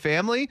crap on the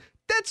family.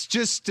 That's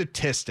just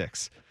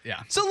statistics.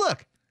 Yeah. So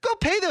look, go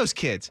pay those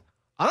kids.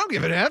 I don't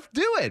give an F.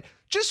 Do it.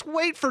 Just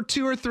wait for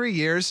 2 or 3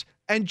 years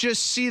and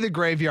just see the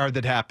graveyard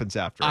that happens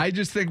after. I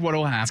just think what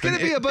will happen. It's going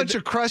to be a bunch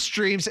of crushed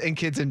dreams and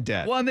kids in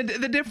debt. Well, and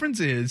the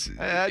difference is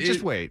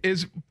just wait.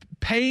 Is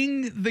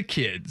paying the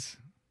kids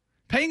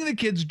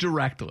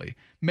directly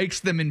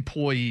makes them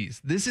employees.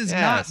 This is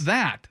not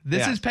that.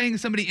 This is paying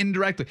somebody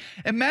indirectly.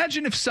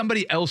 Imagine if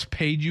somebody else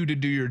paid you to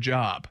do your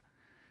job.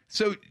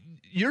 So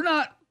you're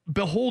not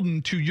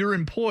beholden to your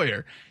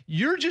employer.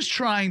 You're just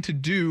trying to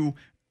do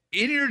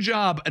in your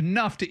job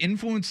enough to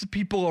influence the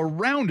people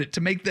around it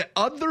to make the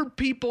other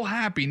people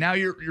happy. Now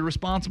you're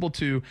responsible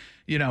to,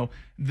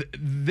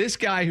 this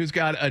guy who's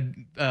got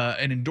an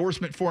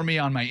endorsement for me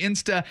on my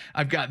Insta.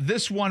 I've got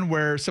this one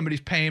where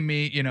somebody's paying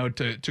me,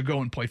 to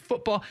go and play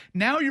football.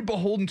 Now you're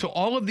beholden to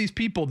all of these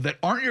people that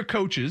aren't your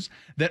coaches,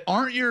 that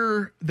aren't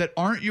your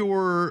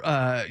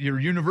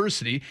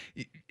university.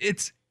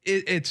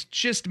 It's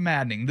just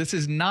maddening. This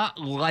is not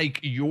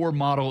like your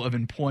model of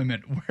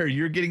employment where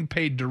you're getting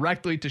paid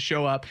directly to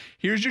show up.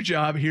 Here's your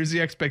job. Here's the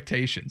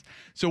expectations.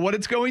 So what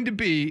it's going to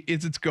be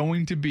is it's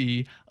going to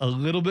be a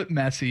little bit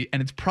messy,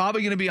 and it's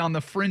probably going to be on the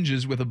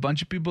fringes with a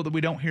bunch of people that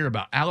we don't hear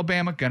about.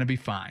 Alabama, going to be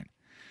fine.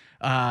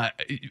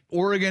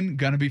 Oregon,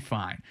 going to be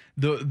fine.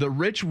 The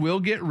rich will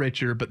get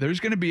richer, but there's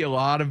going to be a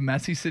lot of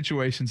messy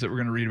situations that we're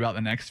going to read about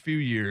the next few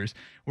years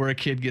where a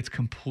kid gets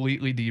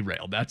completely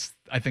derailed. That's,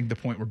 I think, the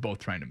point we're both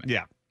trying to make.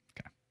 Yeah.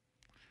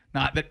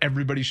 Not that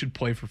everybody should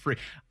play for free.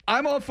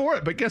 I'm all for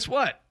it, but guess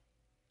what?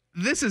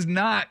 This is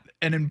not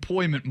an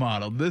employment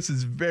model. This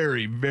is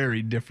very,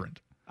 very different.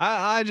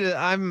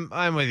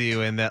 I'm with you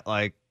in that,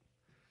 I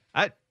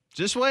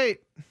just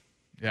wait.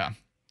 Yeah.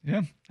 Yeah.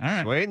 All right.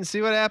 Just wait and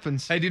see what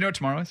happens. Hey, do you know what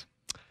tomorrow is?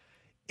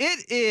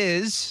 It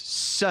is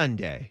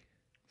Sunday.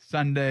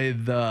 Sunday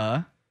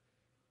the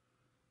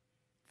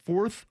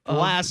 4th of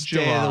last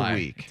July. Day of the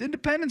week. It's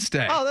Independence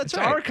Day. Oh, that's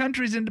right. Our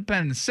country's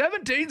independence.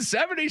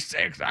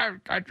 1776. Our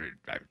country.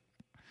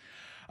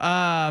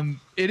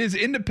 It is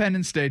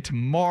Independence Day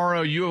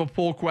tomorrow. You have a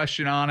poll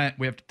question on it.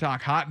 We have to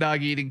talk hot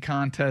dog eating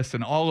contests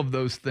and all of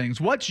those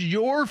things. What's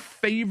your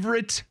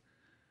favorite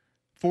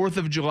 4th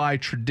of July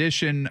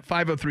tradition?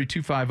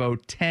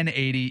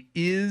 503-250-1080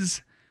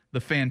 is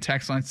the fan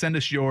text line. Send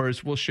us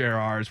yours. We'll share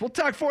ours. We'll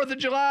talk 4th of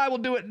July. We'll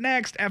do it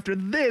next after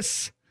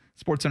this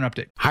SportsCenter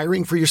update.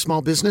 Hiring for your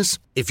small business?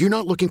 If you're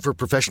not looking for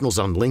professionals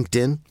on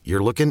LinkedIn,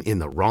 you're looking in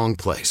the wrong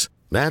place.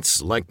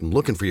 That's like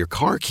looking for your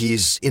car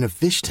keys in a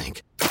fish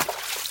tank.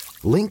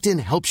 LinkedIn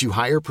helps you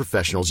hire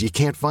professionals you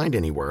can't find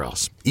anywhere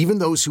else, even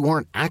those who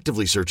aren't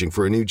actively searching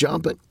for a new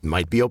job but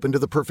might be open to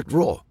the perfect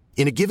role.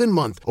 In a given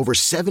month, over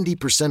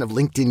 70% of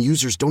LinkedIn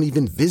users don't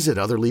even visit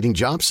other leading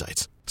job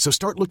sites. So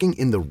start looking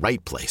in the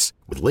right place.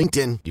 With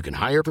LinkedIn, you can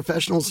hire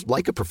professionals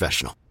like a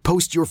professional.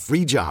 Post your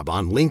free job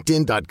on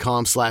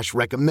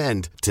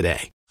linkedin.com/recommend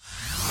today.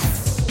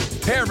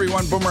 Hey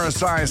everyone, Boomer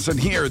Esiason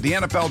here. The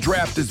NFL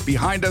Draft is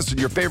behind us and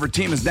your favorite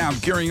team is now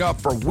gearing up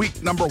for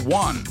week number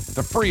 1.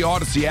 The free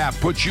Odyssey app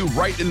puts you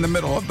right in the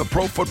middle of the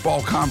pro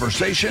football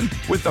conversation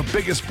with the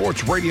biggest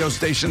sports radio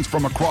stations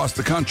from across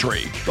the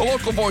country. The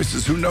local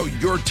voices who know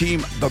your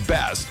team the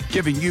best,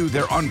 giving you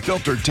their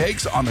unfiltered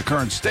takes on the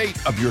current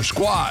state of your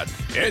squad.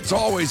 It's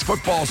always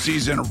football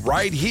season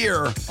right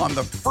here on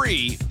the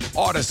free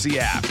Odyssey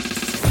app.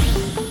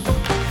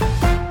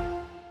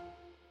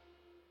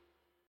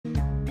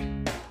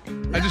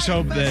 I just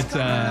hope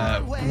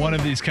that one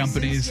of these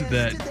companies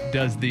that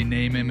does the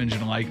name, image,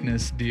 and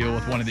likeness deal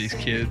with one of these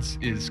kids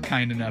is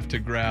kind enough to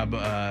grab,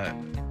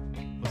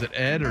 was it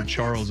Ed or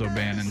Charles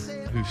O'Bannon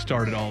who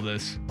started all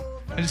this?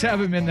 And just have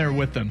him in there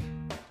with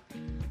them.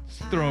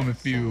 Just throw him a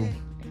few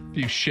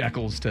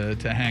shekels to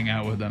hang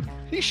out with them.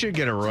 He should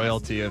get a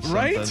royalty of something.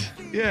 Right?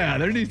 Yeah,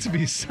 there needs to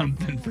be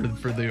something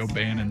for the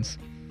O'Bannons.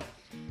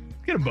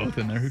 Get them both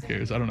in there. Who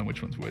cares? I don't know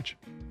which one's which.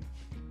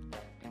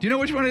 Do you know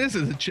which one it is?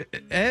 Is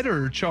it Ed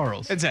or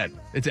Charles? It's Ed.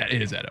 It's Ed.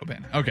 It is Ed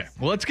O'Bannon. Okay.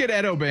 Well, let's get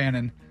Ed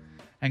O'Bannon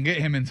and get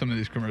him in some of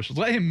these commercials.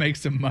 Let him make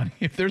some money.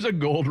 If there's a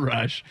gold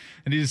rush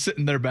and he's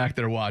sitting there back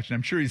there watching,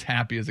 I'm sure he's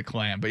happy as a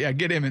clam. But yeah,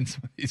 get him in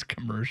some of these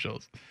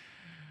commercials.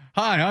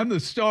 Hi, I'm the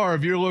star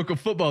of your local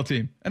football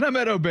team, and I'm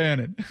Ed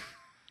O'Bannon.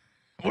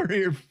 We're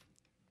here.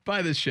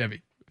 Buy this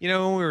Chevy. You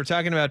know, when we were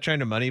talking about trying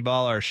to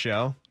moneyball our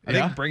show, I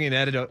think bringing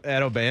Ed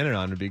O'Bannon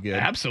on would be good.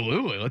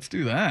 Absolutely. Let's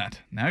do that.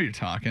 Now you're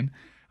talking.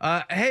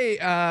 Hey,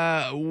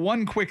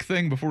 one quick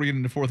thing before we get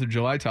into 4th of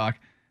July talk.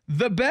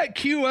 The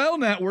BetQL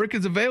network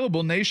is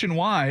available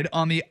nationwide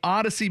on the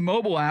Odyssey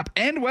mobile app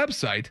and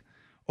website.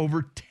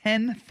 Over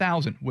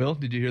 10,000. Will,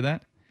 did you hear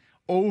that?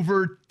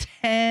 Over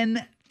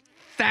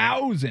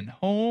 10,000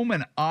 home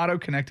and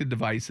auto-connected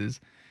devices.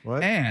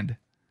 What? And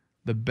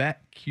the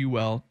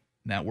BetQL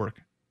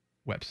network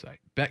website.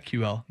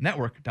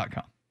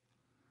 BetQLnetwork.com.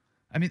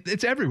 I mean,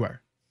 it's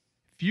everywhere.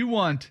 If you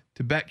want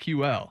to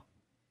BetQL,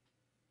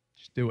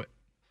 just do it.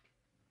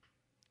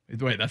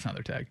 Wait, that's not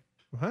their tag.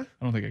 What? I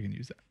don't think I can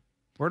use that.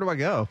 Where do I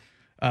go?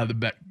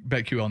 The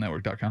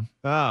BetQLnetwork.com.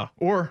 Oh.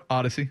 Or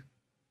Odyssey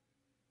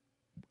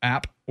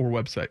app or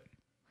website.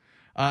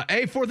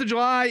 4th of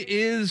July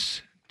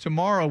is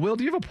tomorrow. Will,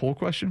 do you have a poll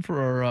question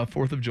for our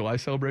 4th of July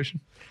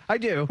celebration? I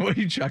do. What, are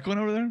you chuckling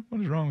over there?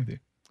 What is wrong with you?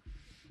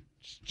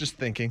 Just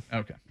thinking.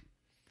 Okay.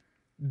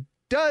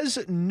 Does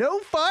no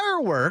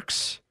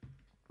fireworks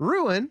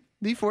ruin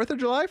the 4th of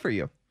July for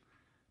you?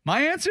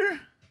 My answer?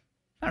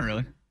 Not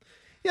really.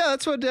 Yeah,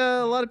 that's what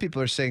a lot of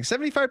people are saying.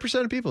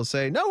 75% of people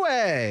say, no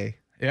way.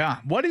 Yeah.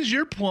 What is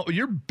your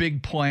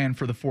big plan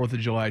for the 4th of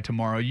July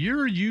tomorrow?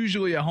 You're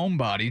usually a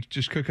homebody.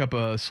 Just cook up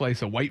a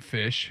slice of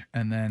whitefish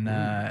and then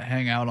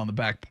hang out on the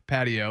back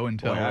patio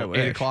until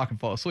 8 o'clock and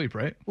fall asleep,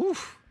 right?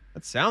 Oof.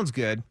 That sounds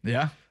good.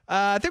 Yeah.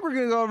 I think we're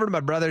going to go over to my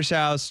brother's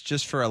house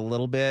just for a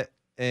little bit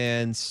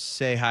and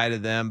say hi to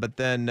them. But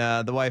then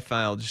the wife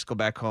and I will just go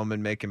back home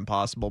and make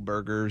Impossible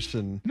burgers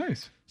and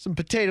some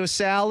potato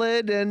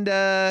salad and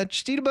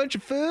just eat a bunch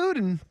of food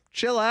and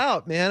chill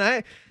out,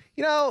 man.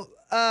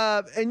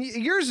 And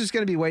yours is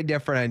going to be way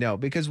different, I know,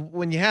 because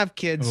when you have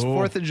kids,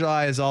 4th of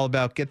July is all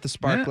about get the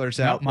sparklers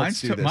out.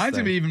 Mine's going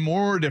to be even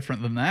more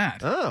different than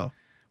that. Oh.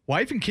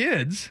 Wife and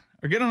kids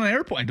are getting on an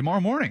airplane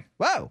tomorrow morning.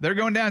 Wow. They're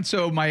going down.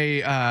 So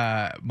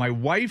my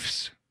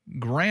wife's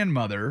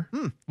grandmother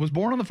was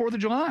born on the 4th of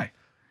July.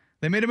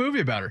 They made a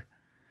movie about her.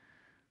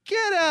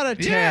 Get out of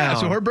town. Yeah,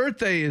 so her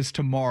birthday is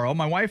tomorrow.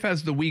 My wife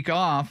has the week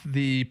off.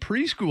 The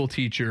preschool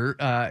teacher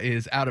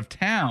is out of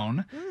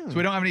town, so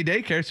we don't have any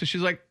daycare. So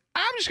she's like,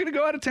 I'm just going to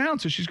go out of town.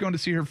 So she's going to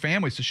see her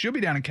family. So she'll be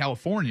down in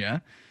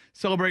California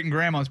celebrating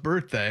Grandma's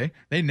birthday.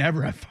 They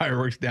never have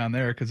fireworks down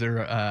there because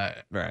they're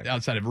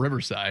outside of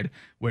Riverside,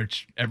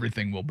 which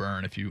everything will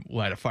burn if you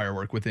light a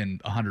firework within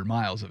 100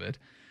 miles of it.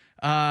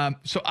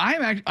 So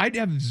I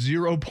have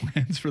zero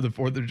plans for the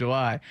 4th of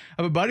July.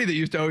 I have a buddy that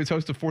used to always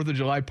host a 4th of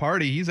July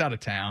party. He's out of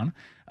town.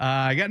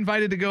 I got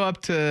invited to go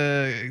up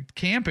to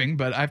camping,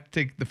 but I have to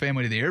take the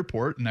family to the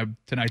airport, and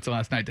tonight's the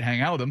last night to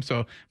hang out with them.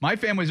 So my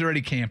family's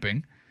already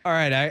camping. All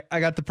right, I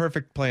got the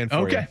perfect plan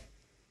for you. Okay.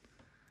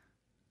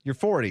 You're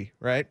 40,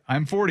 right?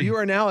 I'm 40. You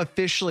are now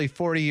officially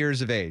 40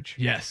 years of age.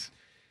 Yes.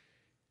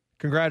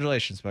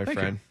 Congratulations, my friend.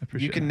 You. I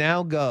appreciate You can it.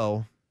 now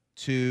go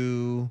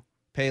to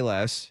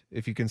Payless,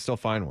 if you can still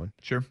find one.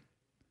 Sure.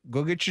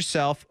 Go get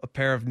yourself a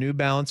pair of New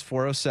Balance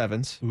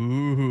 407s.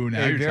 Ooh,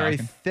 now you're very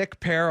talking. thick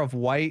pair of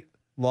white,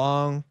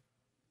 long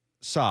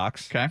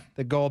socks. Okay.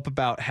 That go up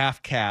about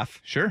half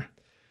calf. Sure.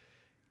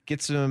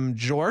 Get some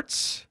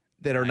jorts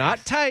that are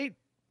not tight,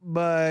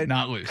 but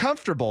not loose,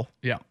 comfortable.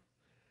 Yeah.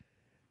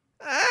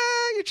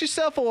 get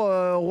yourself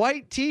a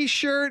white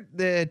T-shirt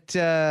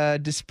that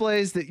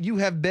displays that you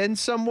have been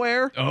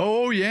somewhere?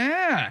 Oh,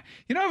 yeah.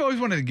 You know, I've always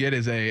wanted to get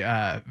is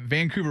a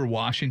Vancouver,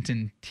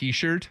 Washington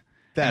T-shirt.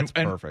 That's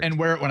perfect. And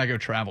wear it when I go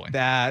traveling.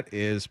 That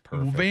is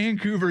perfect.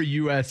 Vancouver,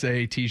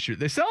 USA T-shirt.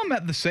 They sell them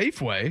at the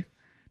Safeway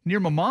near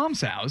my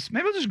mom's house.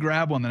 Maybe I'll just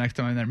grab one the next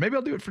time I'm there. Maybe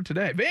I'll do it for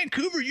today.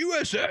 Vancouver,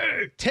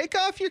 USA. Take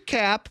off your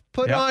cap.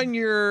 Put on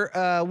your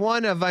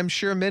one of, I'm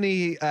sure,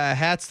 many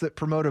hats that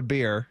promote a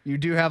beer. You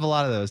do have a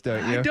lot of those,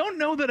 don't you? I don't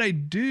know that I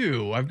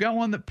do. I've got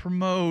one that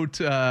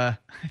promote. I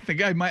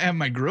think I might have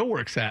my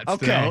Grillworks hat still.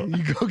 Okay,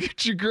 you go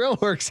get your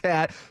Grillworks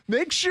hat.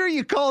 Make sure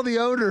you call the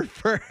owner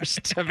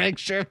first to make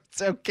sure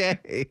it's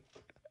okay.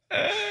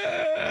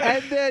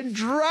 And then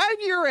drive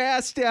your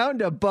ass down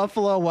to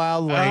Buffalo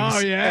Wild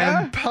Wings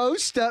and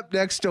post up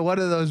next to one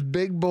of those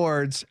big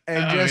boards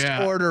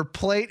and order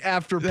plate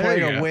after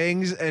plate of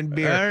wings and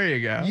beer. There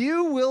you go.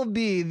 You will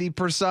be the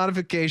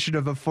personification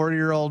of a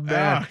 40-year-old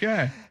man.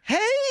 Okay.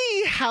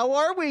 Hey, how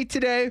are we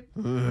today?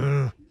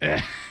 Just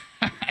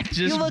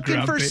you looking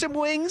grumpy. for some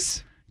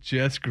wings?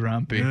 Just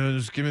grumpy. Yeah,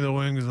 just give me the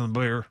wings and the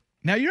beer.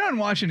 Now, you're in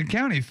Washington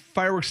County.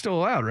 Fireworks still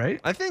allowed,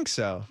 right? I think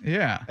so.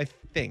 Yeah. I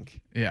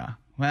think. Yeah.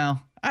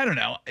 Well, I don't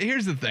know.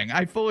 Here's the thing.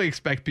 I fully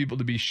expect people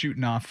to be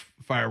shooting off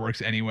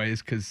fireworks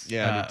anyways because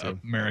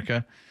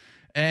America.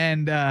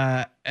 And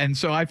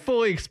so I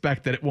fully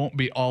expect that it won't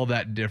be all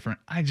that different.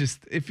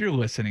 If you're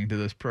listening to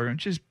this program,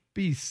 just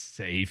be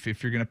safe.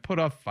 If you're going to put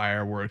off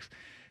fireworks,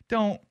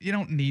 you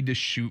don't need to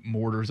shoot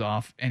mortars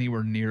off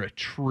anywhere near a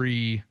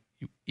tree,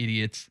 you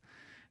idiots.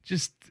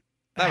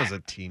 That was a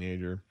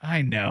teenager.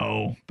 I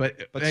know,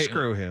 but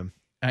screw him.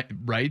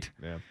 Right?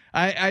 Yeah.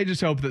 I just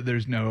hope that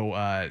there's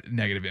no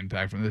negative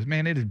impact from this.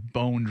 Man, it is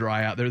bone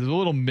dry out there. There's a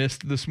little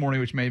mist this morning,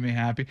 which made me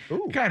happy.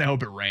 Kind of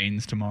hope it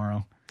rains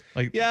tomorrow.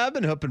 I've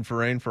been hoping for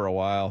rain for a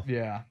while.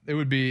 Yeah, that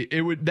would be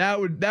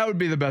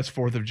the best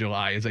 4th of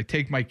July. Is I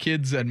take my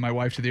kids and my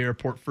wife to the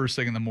airport first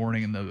thing in the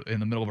morning in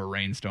the middle of a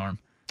rainstorm.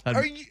 How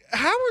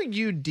are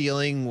you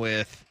dealing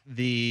with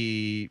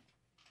the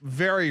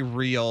very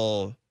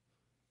real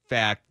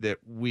fact that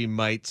we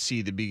might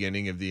see the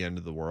beginning of the end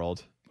of the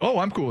world? Oh,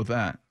 I'm cool with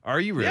that. Are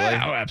you really?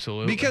 Yeah, oh,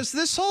 absolutely. Because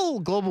this whole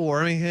global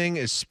warming thing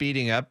is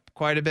speeding up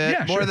quite a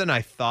bit, more than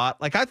I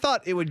thought. Like, I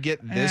thought it would get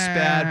this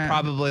bad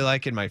probably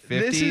like in my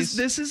 50s.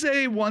 This is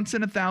a once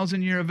in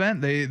 1,000-year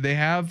event. They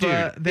have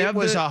it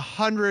was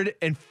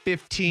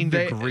 115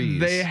 degrees.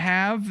 They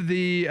have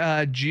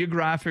the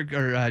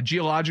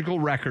geological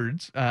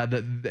records that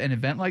an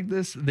event like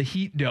this, the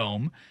heat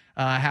dome,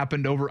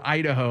 happened over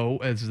Idaho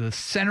as the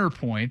center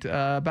point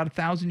about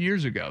 1,000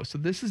 years ago. So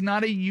this is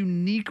not a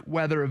unique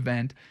weather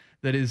event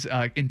that is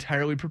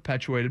entirely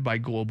perpetuated by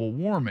global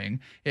warming.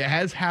 It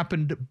has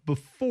happened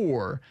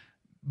before,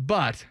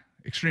 but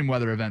extreme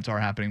weather events are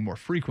happening more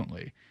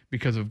frequently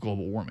because of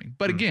global warming.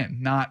 But again,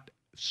 not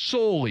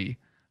solely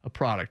a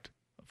product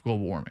of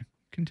global warming.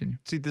 Continue.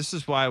 See, this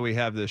is why we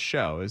have this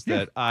show, is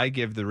that I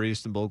give the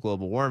reasonable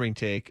global warming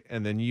take,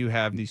 and then you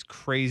have these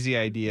crazy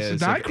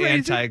ideas of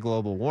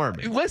anti-global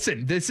warming.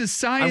 Listen, this is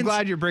science. I'm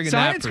glad you're bringing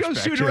that perspective. Science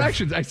goes two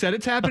directions. I said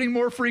it's happening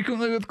more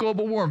frequently with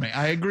global warming.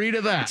 I agree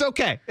to that. It's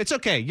okay. It's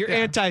okay. You're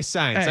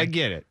anti-science. Hey, I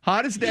get it.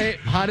 Hottest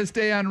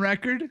day on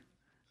record.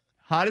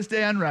 Hottest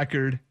day on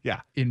record.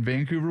 Yeah. In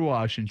Vancouver,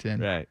 Washington.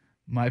 Right.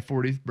 My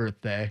 40th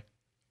birthday.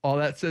 All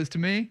that says to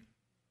me,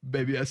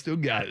 baby, I still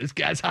got it. This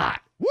guy's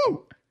hot.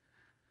 Woo!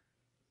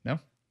 No?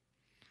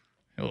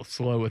 A little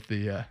slow with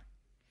the...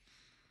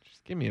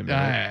 Just give me a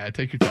minute.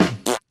 Take your time.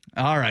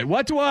 All right.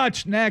 What to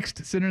watch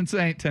next? Sinner and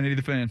Saint, 1080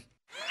 The Fan.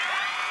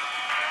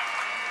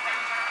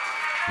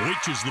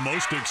 Which is the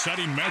most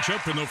exciting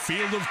matchup in the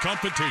field of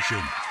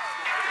competition?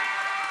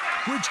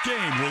 Which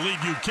game will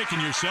leave you kicking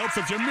yourself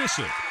if you miss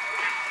it?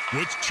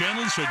 Which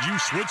channel should you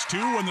switch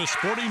to when the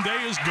sporting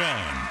day is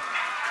gone?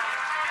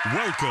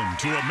 Welcome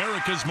to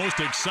America's most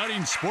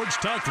exciting sports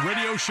talk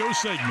radio show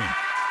segment.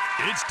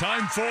 It's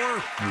time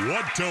for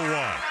What to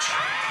Watch.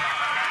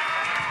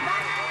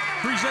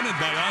 Presented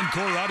by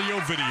Encore Audio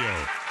Video.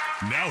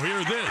 Now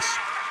hear this.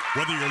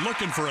 Whether you're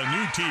looking for a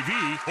new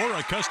TV or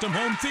a custom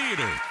home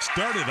theater,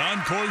 start at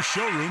Encore's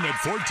showroom at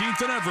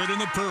 14th and Everett in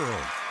the Pearl.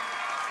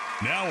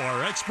 Now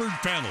our expert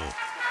panel.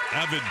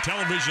 Avid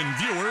television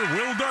viewer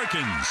Will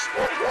Darkins.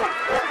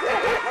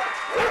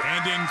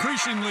 And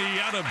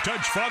increasingly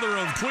out-of-touch father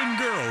of twin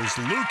girls,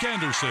 Luke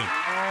Anderson.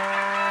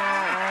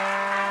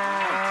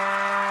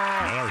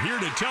 Are here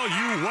to tell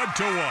you what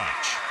to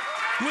watch.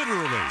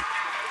 Literally,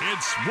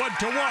 it's What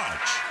to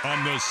Watch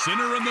on The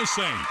Sinner and the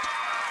Saint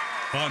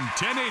on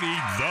 1080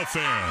 The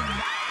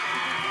Fan.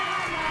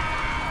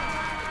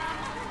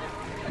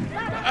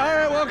 All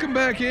right, welcome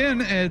back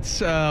in.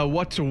 It's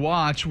What to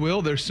Watch.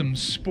 Will, there's some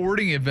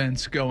sporting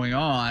events going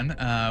on.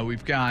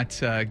 We've got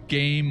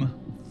Game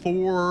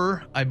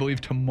 4, I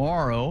believe,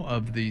 tomorrow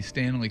of the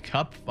Stanley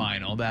Cup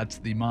Final. That's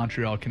the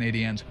Montreal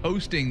Canadiens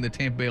hosting the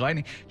Tampa Bay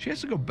Lightning. She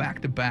has to go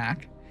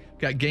back-to-back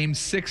Got game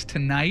 6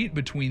 tonight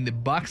between the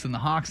Bucks and the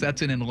Hawks.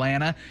 That's in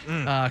Atlanta.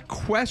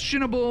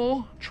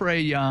 Questionable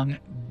Trae Young,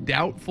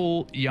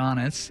 doubtful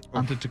Giannis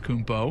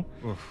Antetokounmpo.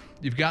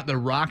 You've got the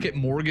Rocket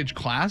Mortgage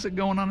Classic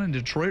going on in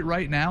Detroit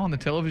right now on the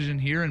television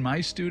here in my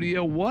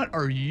studio. What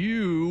are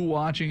you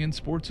watching in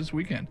sports this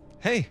weekend?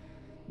 Hey,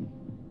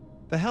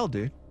 the hell,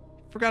 dude.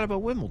 Forgot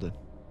about Wimbledon.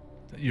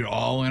 You're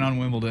all in on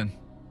Wimbledon.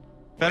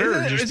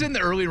 Federer Is it in the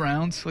early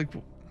rounds? Like,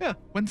 yeah.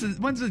 When's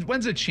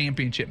the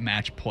championship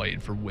match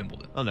played for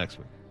Wimbledon? Oh, next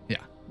week. Yeah.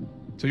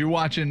 So you're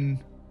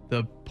watching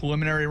the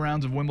preliminary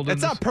rounds of Wimbledon?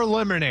 It's not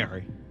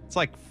preliminary. It's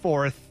like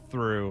 4th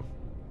through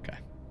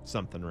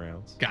something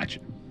rounds. Gotcha.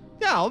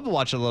 Yeah, I'll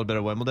watch a little bit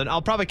of Wimbledon.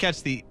 I'll probably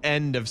catch the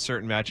end of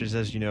certain matches.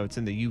 As you know, it's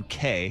in the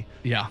UK.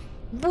 Yeah.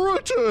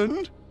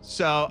 Britain.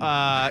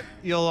 So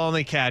you'll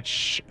only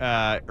catch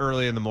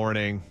early in the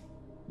morning,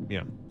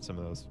 some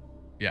of those.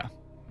 Yeah.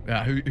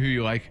 Who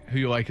you like? Who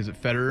you like? Is it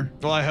Federer?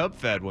 Well, I hope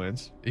Fed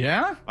wins.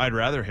 Yeah? I'd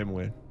rather him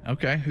win.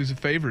 Okay. Who's the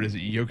favorite? Is it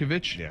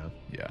Djokovic? Yeah.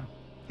 Yeah.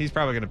 He's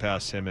probably going to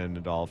pass him and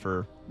Nadal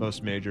for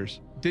most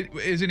majors.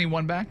 Isn't he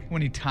one back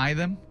when he tie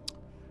them?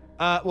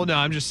 Well, no,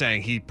 I'm just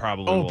saying he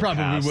probably will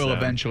pass will them.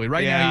 eventually.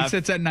 Right now he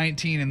sits at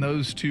 19 and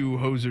those two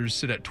hosers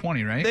sit at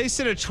 20, right? They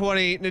sit at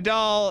 20.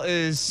 Nadal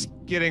is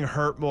getting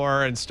hurt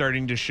more and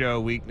starting to show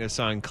weakness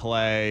on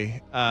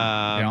clay.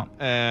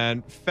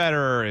 And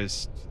Federer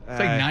is... It's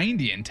like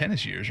 90 in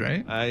tennis years,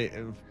 right? I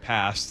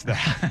passed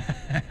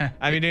that.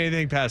 I mean,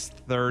 anything past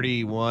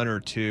 31 or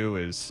 2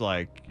 is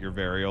like you're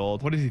very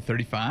old. What is he,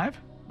 35?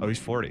 Oh, he's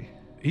 40.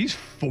 He's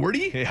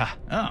 40? Yeah.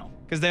 Oh.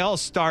 Because they all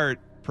start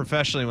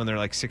professionally when they're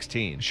like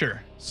 16.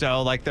 Sure.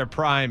 So like their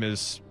prime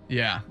is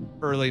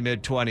early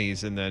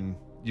mid-20s and then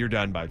you're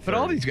done by 30. But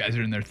all these guys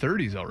are in their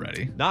 30s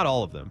already. Not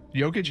all of them.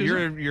 Jokic is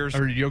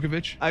or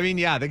Djokovic? I mean,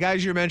 yeah, the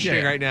guys you're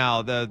mentioning right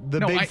now, the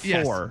big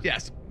four.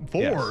 Yes.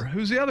 Four. Yes.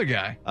 Who's the other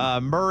guy?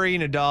 Murray,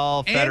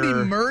 Nadal, Federer. Andy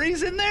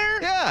Murray's in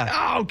there?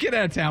 Yeah. Oh, get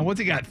out of town. What's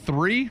he got?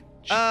 3?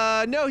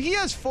 No, he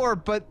has 4,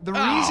 but the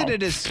reason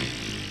it is...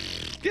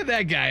 Get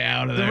that guy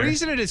out of there. The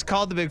reason it is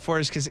called the Big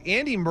Four is because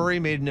Andy Murray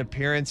made an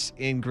appearance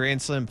in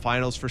Grand Slam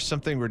finals for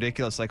something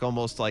ridiculous, like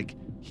almost like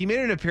he made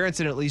an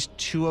appearance in at least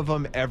 2 of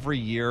them every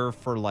year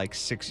for like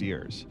 6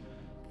 years.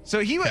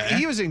 So he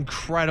was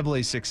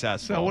incredibly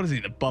successful. So what is he,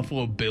 the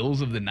Buffalo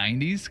Bills of the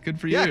 90s? Good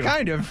for you. Yeah,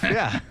 kind of.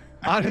 Yeah.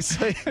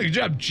 Honestly. Good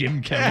job,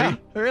 Jim Kelly. Yeah,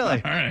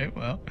 really. All right.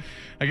 Well,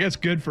 I guess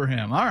good for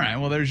him. All right.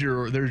 Well, there's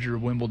your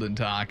Wimbledon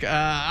talk.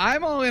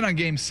 I'm all in on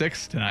Game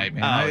 6 tonight,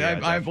 man.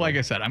 I like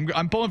I said,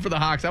 I'm pulling for the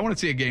Hawks. I want to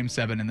see a Game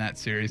 7 in that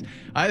series.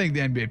 I think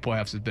the NBA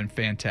playoffs has been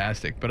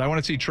fantastic, but I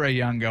want to see Trae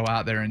Young go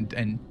out there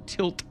and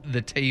tilt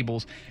the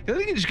tables. I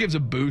think it just gives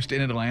a boost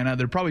in Atlanta.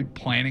 They're probably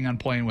planning on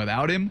playing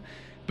without him,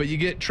 but you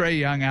get Trae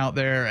Young out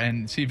there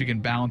and see if he can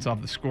balance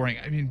off the scoring.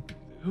 I mean,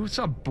 who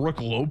saw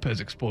Brooke Lopez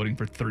exploding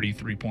for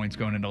 33 points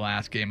going into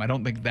last game? I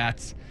don't think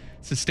that's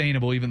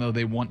sustainable, even though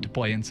they want to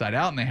play inside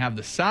out and they have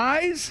the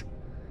size.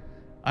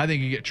 I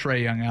think you get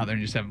Trae Young out there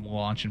and just have him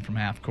launching from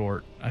half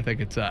court. I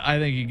think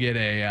you get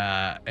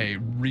a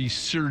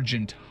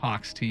resurgent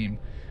Hawks team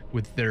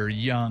with their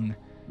young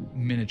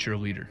miniature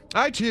leader.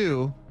 I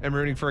too am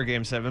rooting for a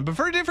Game 7, but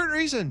for a different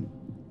reason.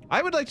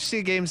 I would like to see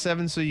a Game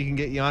 7 so you can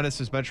get Giannis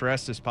as much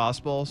rest as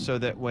possible so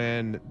that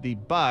when the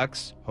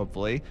Bucks,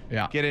 hopefully,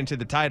 get into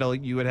the title,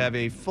 you would have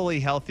a fully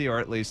healthy or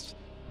at least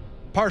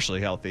partially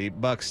healthy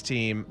Bucks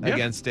team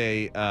against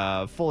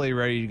a fully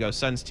ready to go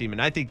Suns team.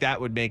 And I think that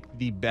would make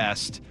the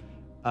best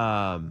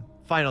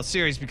final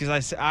series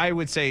because I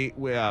would say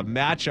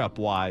matchup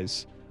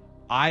wise,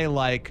 I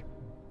like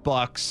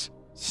Bucks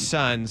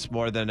Suns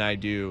more than I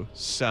do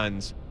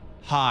Suns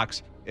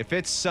Hawks. If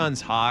it's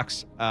Suns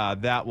Hawks,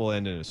 that will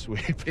end in a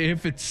sweep.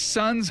 If it's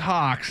Suns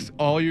Hawks,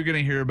 all you're going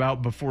to hear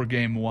about before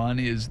Game 1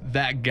 is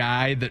that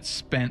guy that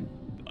spent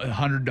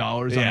 $100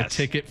 on a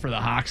ticket for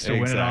the Hawks to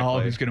win it all,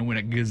 who's going to win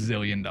 $1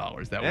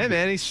 gazillion.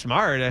 Man, he's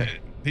smart.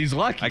 He's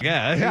lucky. I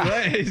guess. Yeah.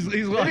 He's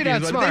lucky. Maybe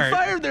not smart. They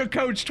fired their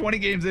coach 20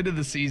 games into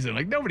the season.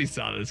 Like, nobody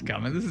saw this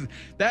coming.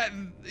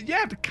 You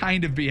have to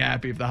kind of be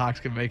happy if the Hawks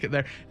can make it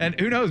there. And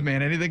who knows,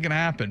 man? Anything can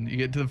happen. You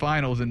get to the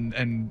finals,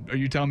 and are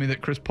you telling me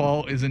that Chris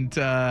Paul isn't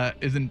a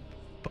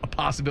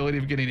possibility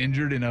of getting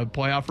injured in a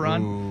playoff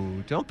run?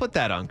 Ooh, don't put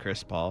that on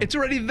Chris Paul. It's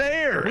already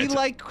there. We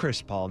like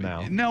Chris Paul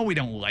now. No, we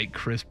don't like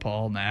Chris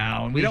Paul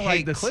now. And we don't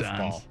like the Cliff Suns.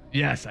 Paul.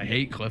 Yes, I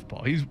hate Cliff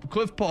Paul. He's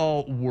Cliff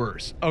Paul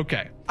worse.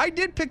 Okay. I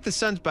did pick the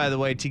Suns, by the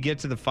way, to get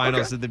to the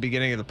finals at the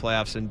beginning of the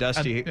playoffs. And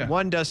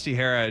Dusty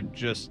Hera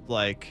just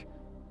like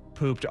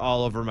pooped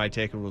all over my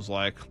take and was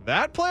like,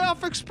 that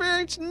playoff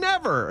experience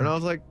never. And I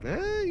was like,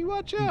 you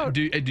watch out.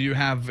 Do you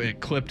have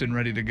it clipped and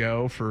ready to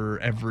go for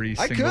every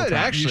single time? I could,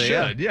 actually.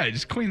 You should. Yeah,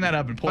 just clean that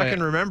up and play it. I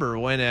can remember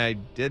when I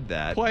did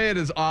that. Play it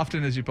as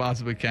often as you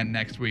possibly can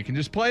next week. And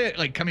just play it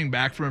like coming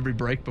back from every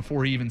break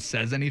before he even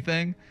says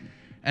anything.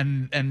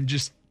 And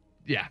just...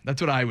 yeah,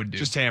 that's what I would do.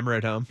 Just hammer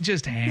it home.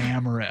 Just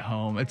hammer it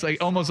home. It's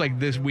like almost like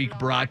this week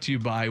brought to you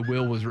by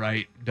Will was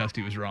right,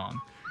 Dusty was wrong.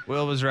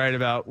 Will was right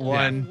about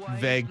one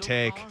vague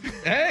take.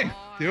 Hey,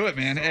 do it,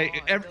 man.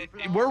 Hey,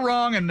 we're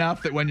wrong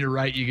enough that when you're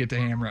right, you get to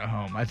hammer it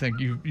home. I think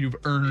you've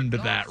earned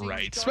that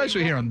right,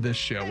 especially here on this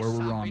show where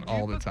we're wrong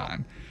all the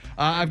time.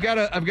 I've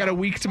got a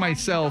week to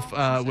myself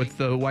with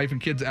the wife and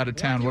kids out of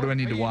town. What do I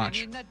need to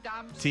watch?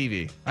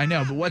 TV. I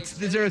know, but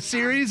is there a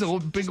series, a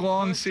big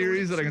long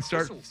series that I can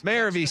start?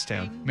 Mayor of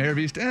Easttown. Mayor of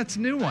Easttown. That's a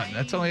new one.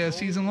 That's only a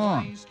season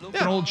long. It's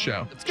an old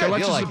show. Should I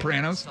watch The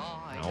Sopranos?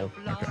 No.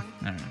 Okay. All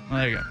right. Well,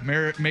 there you go.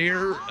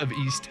 Mayor of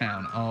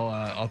Easttown.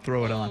 I'll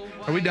throw it on.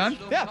 Are we done?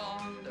 Yeah.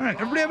 All right.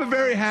 Everybody have a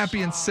very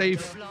happy and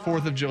safe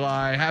 4th of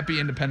July. Happy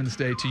Independence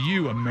Day to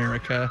you,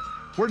 America.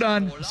 We're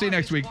done. See you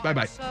next week.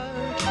 Bye-bye.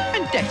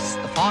 And that's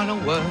the final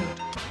word.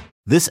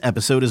 This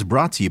episode is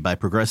brought to you by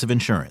Progressive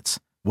Insurance.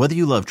 Whether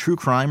you love true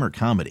crime or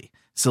comedy,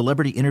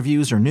 celebrity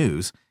interviews or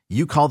news,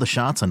 you call the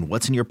shots on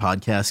what's in your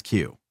podcast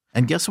queue.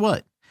 And guess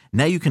what?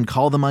 Now you can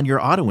call them on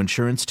your auto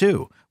insurance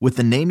too with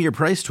the Name Your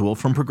Price tool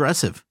from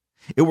Progressive.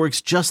 It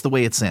works just the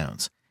way it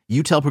sounds.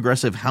 You tell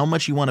Progressive how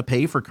much you want to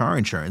pay for car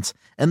insurance,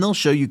 and they'll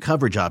show you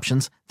coverage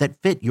options that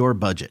fit your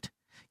budget.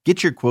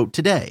 Get your quote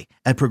today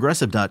at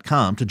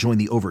Progressive.com to join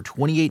the over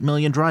 28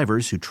 million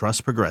drivers who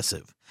trust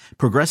Progressive.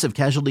 Progressive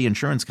Casualty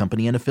Insurance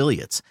Company and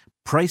Affiliates.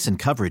 Price and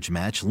coverage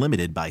match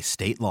limited by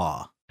state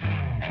law.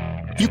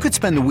 You could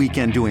spend the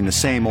weekend doing the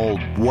same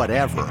old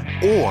whatever,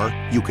 or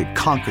you could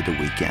conquer the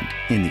weekend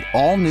in the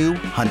all-new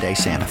Hyundai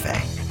Santa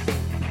Fe.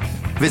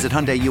 Visit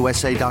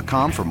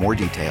HyundaiUSA.com for more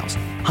details.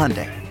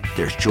 Hyundai,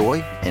 there's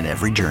joy in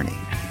every journey.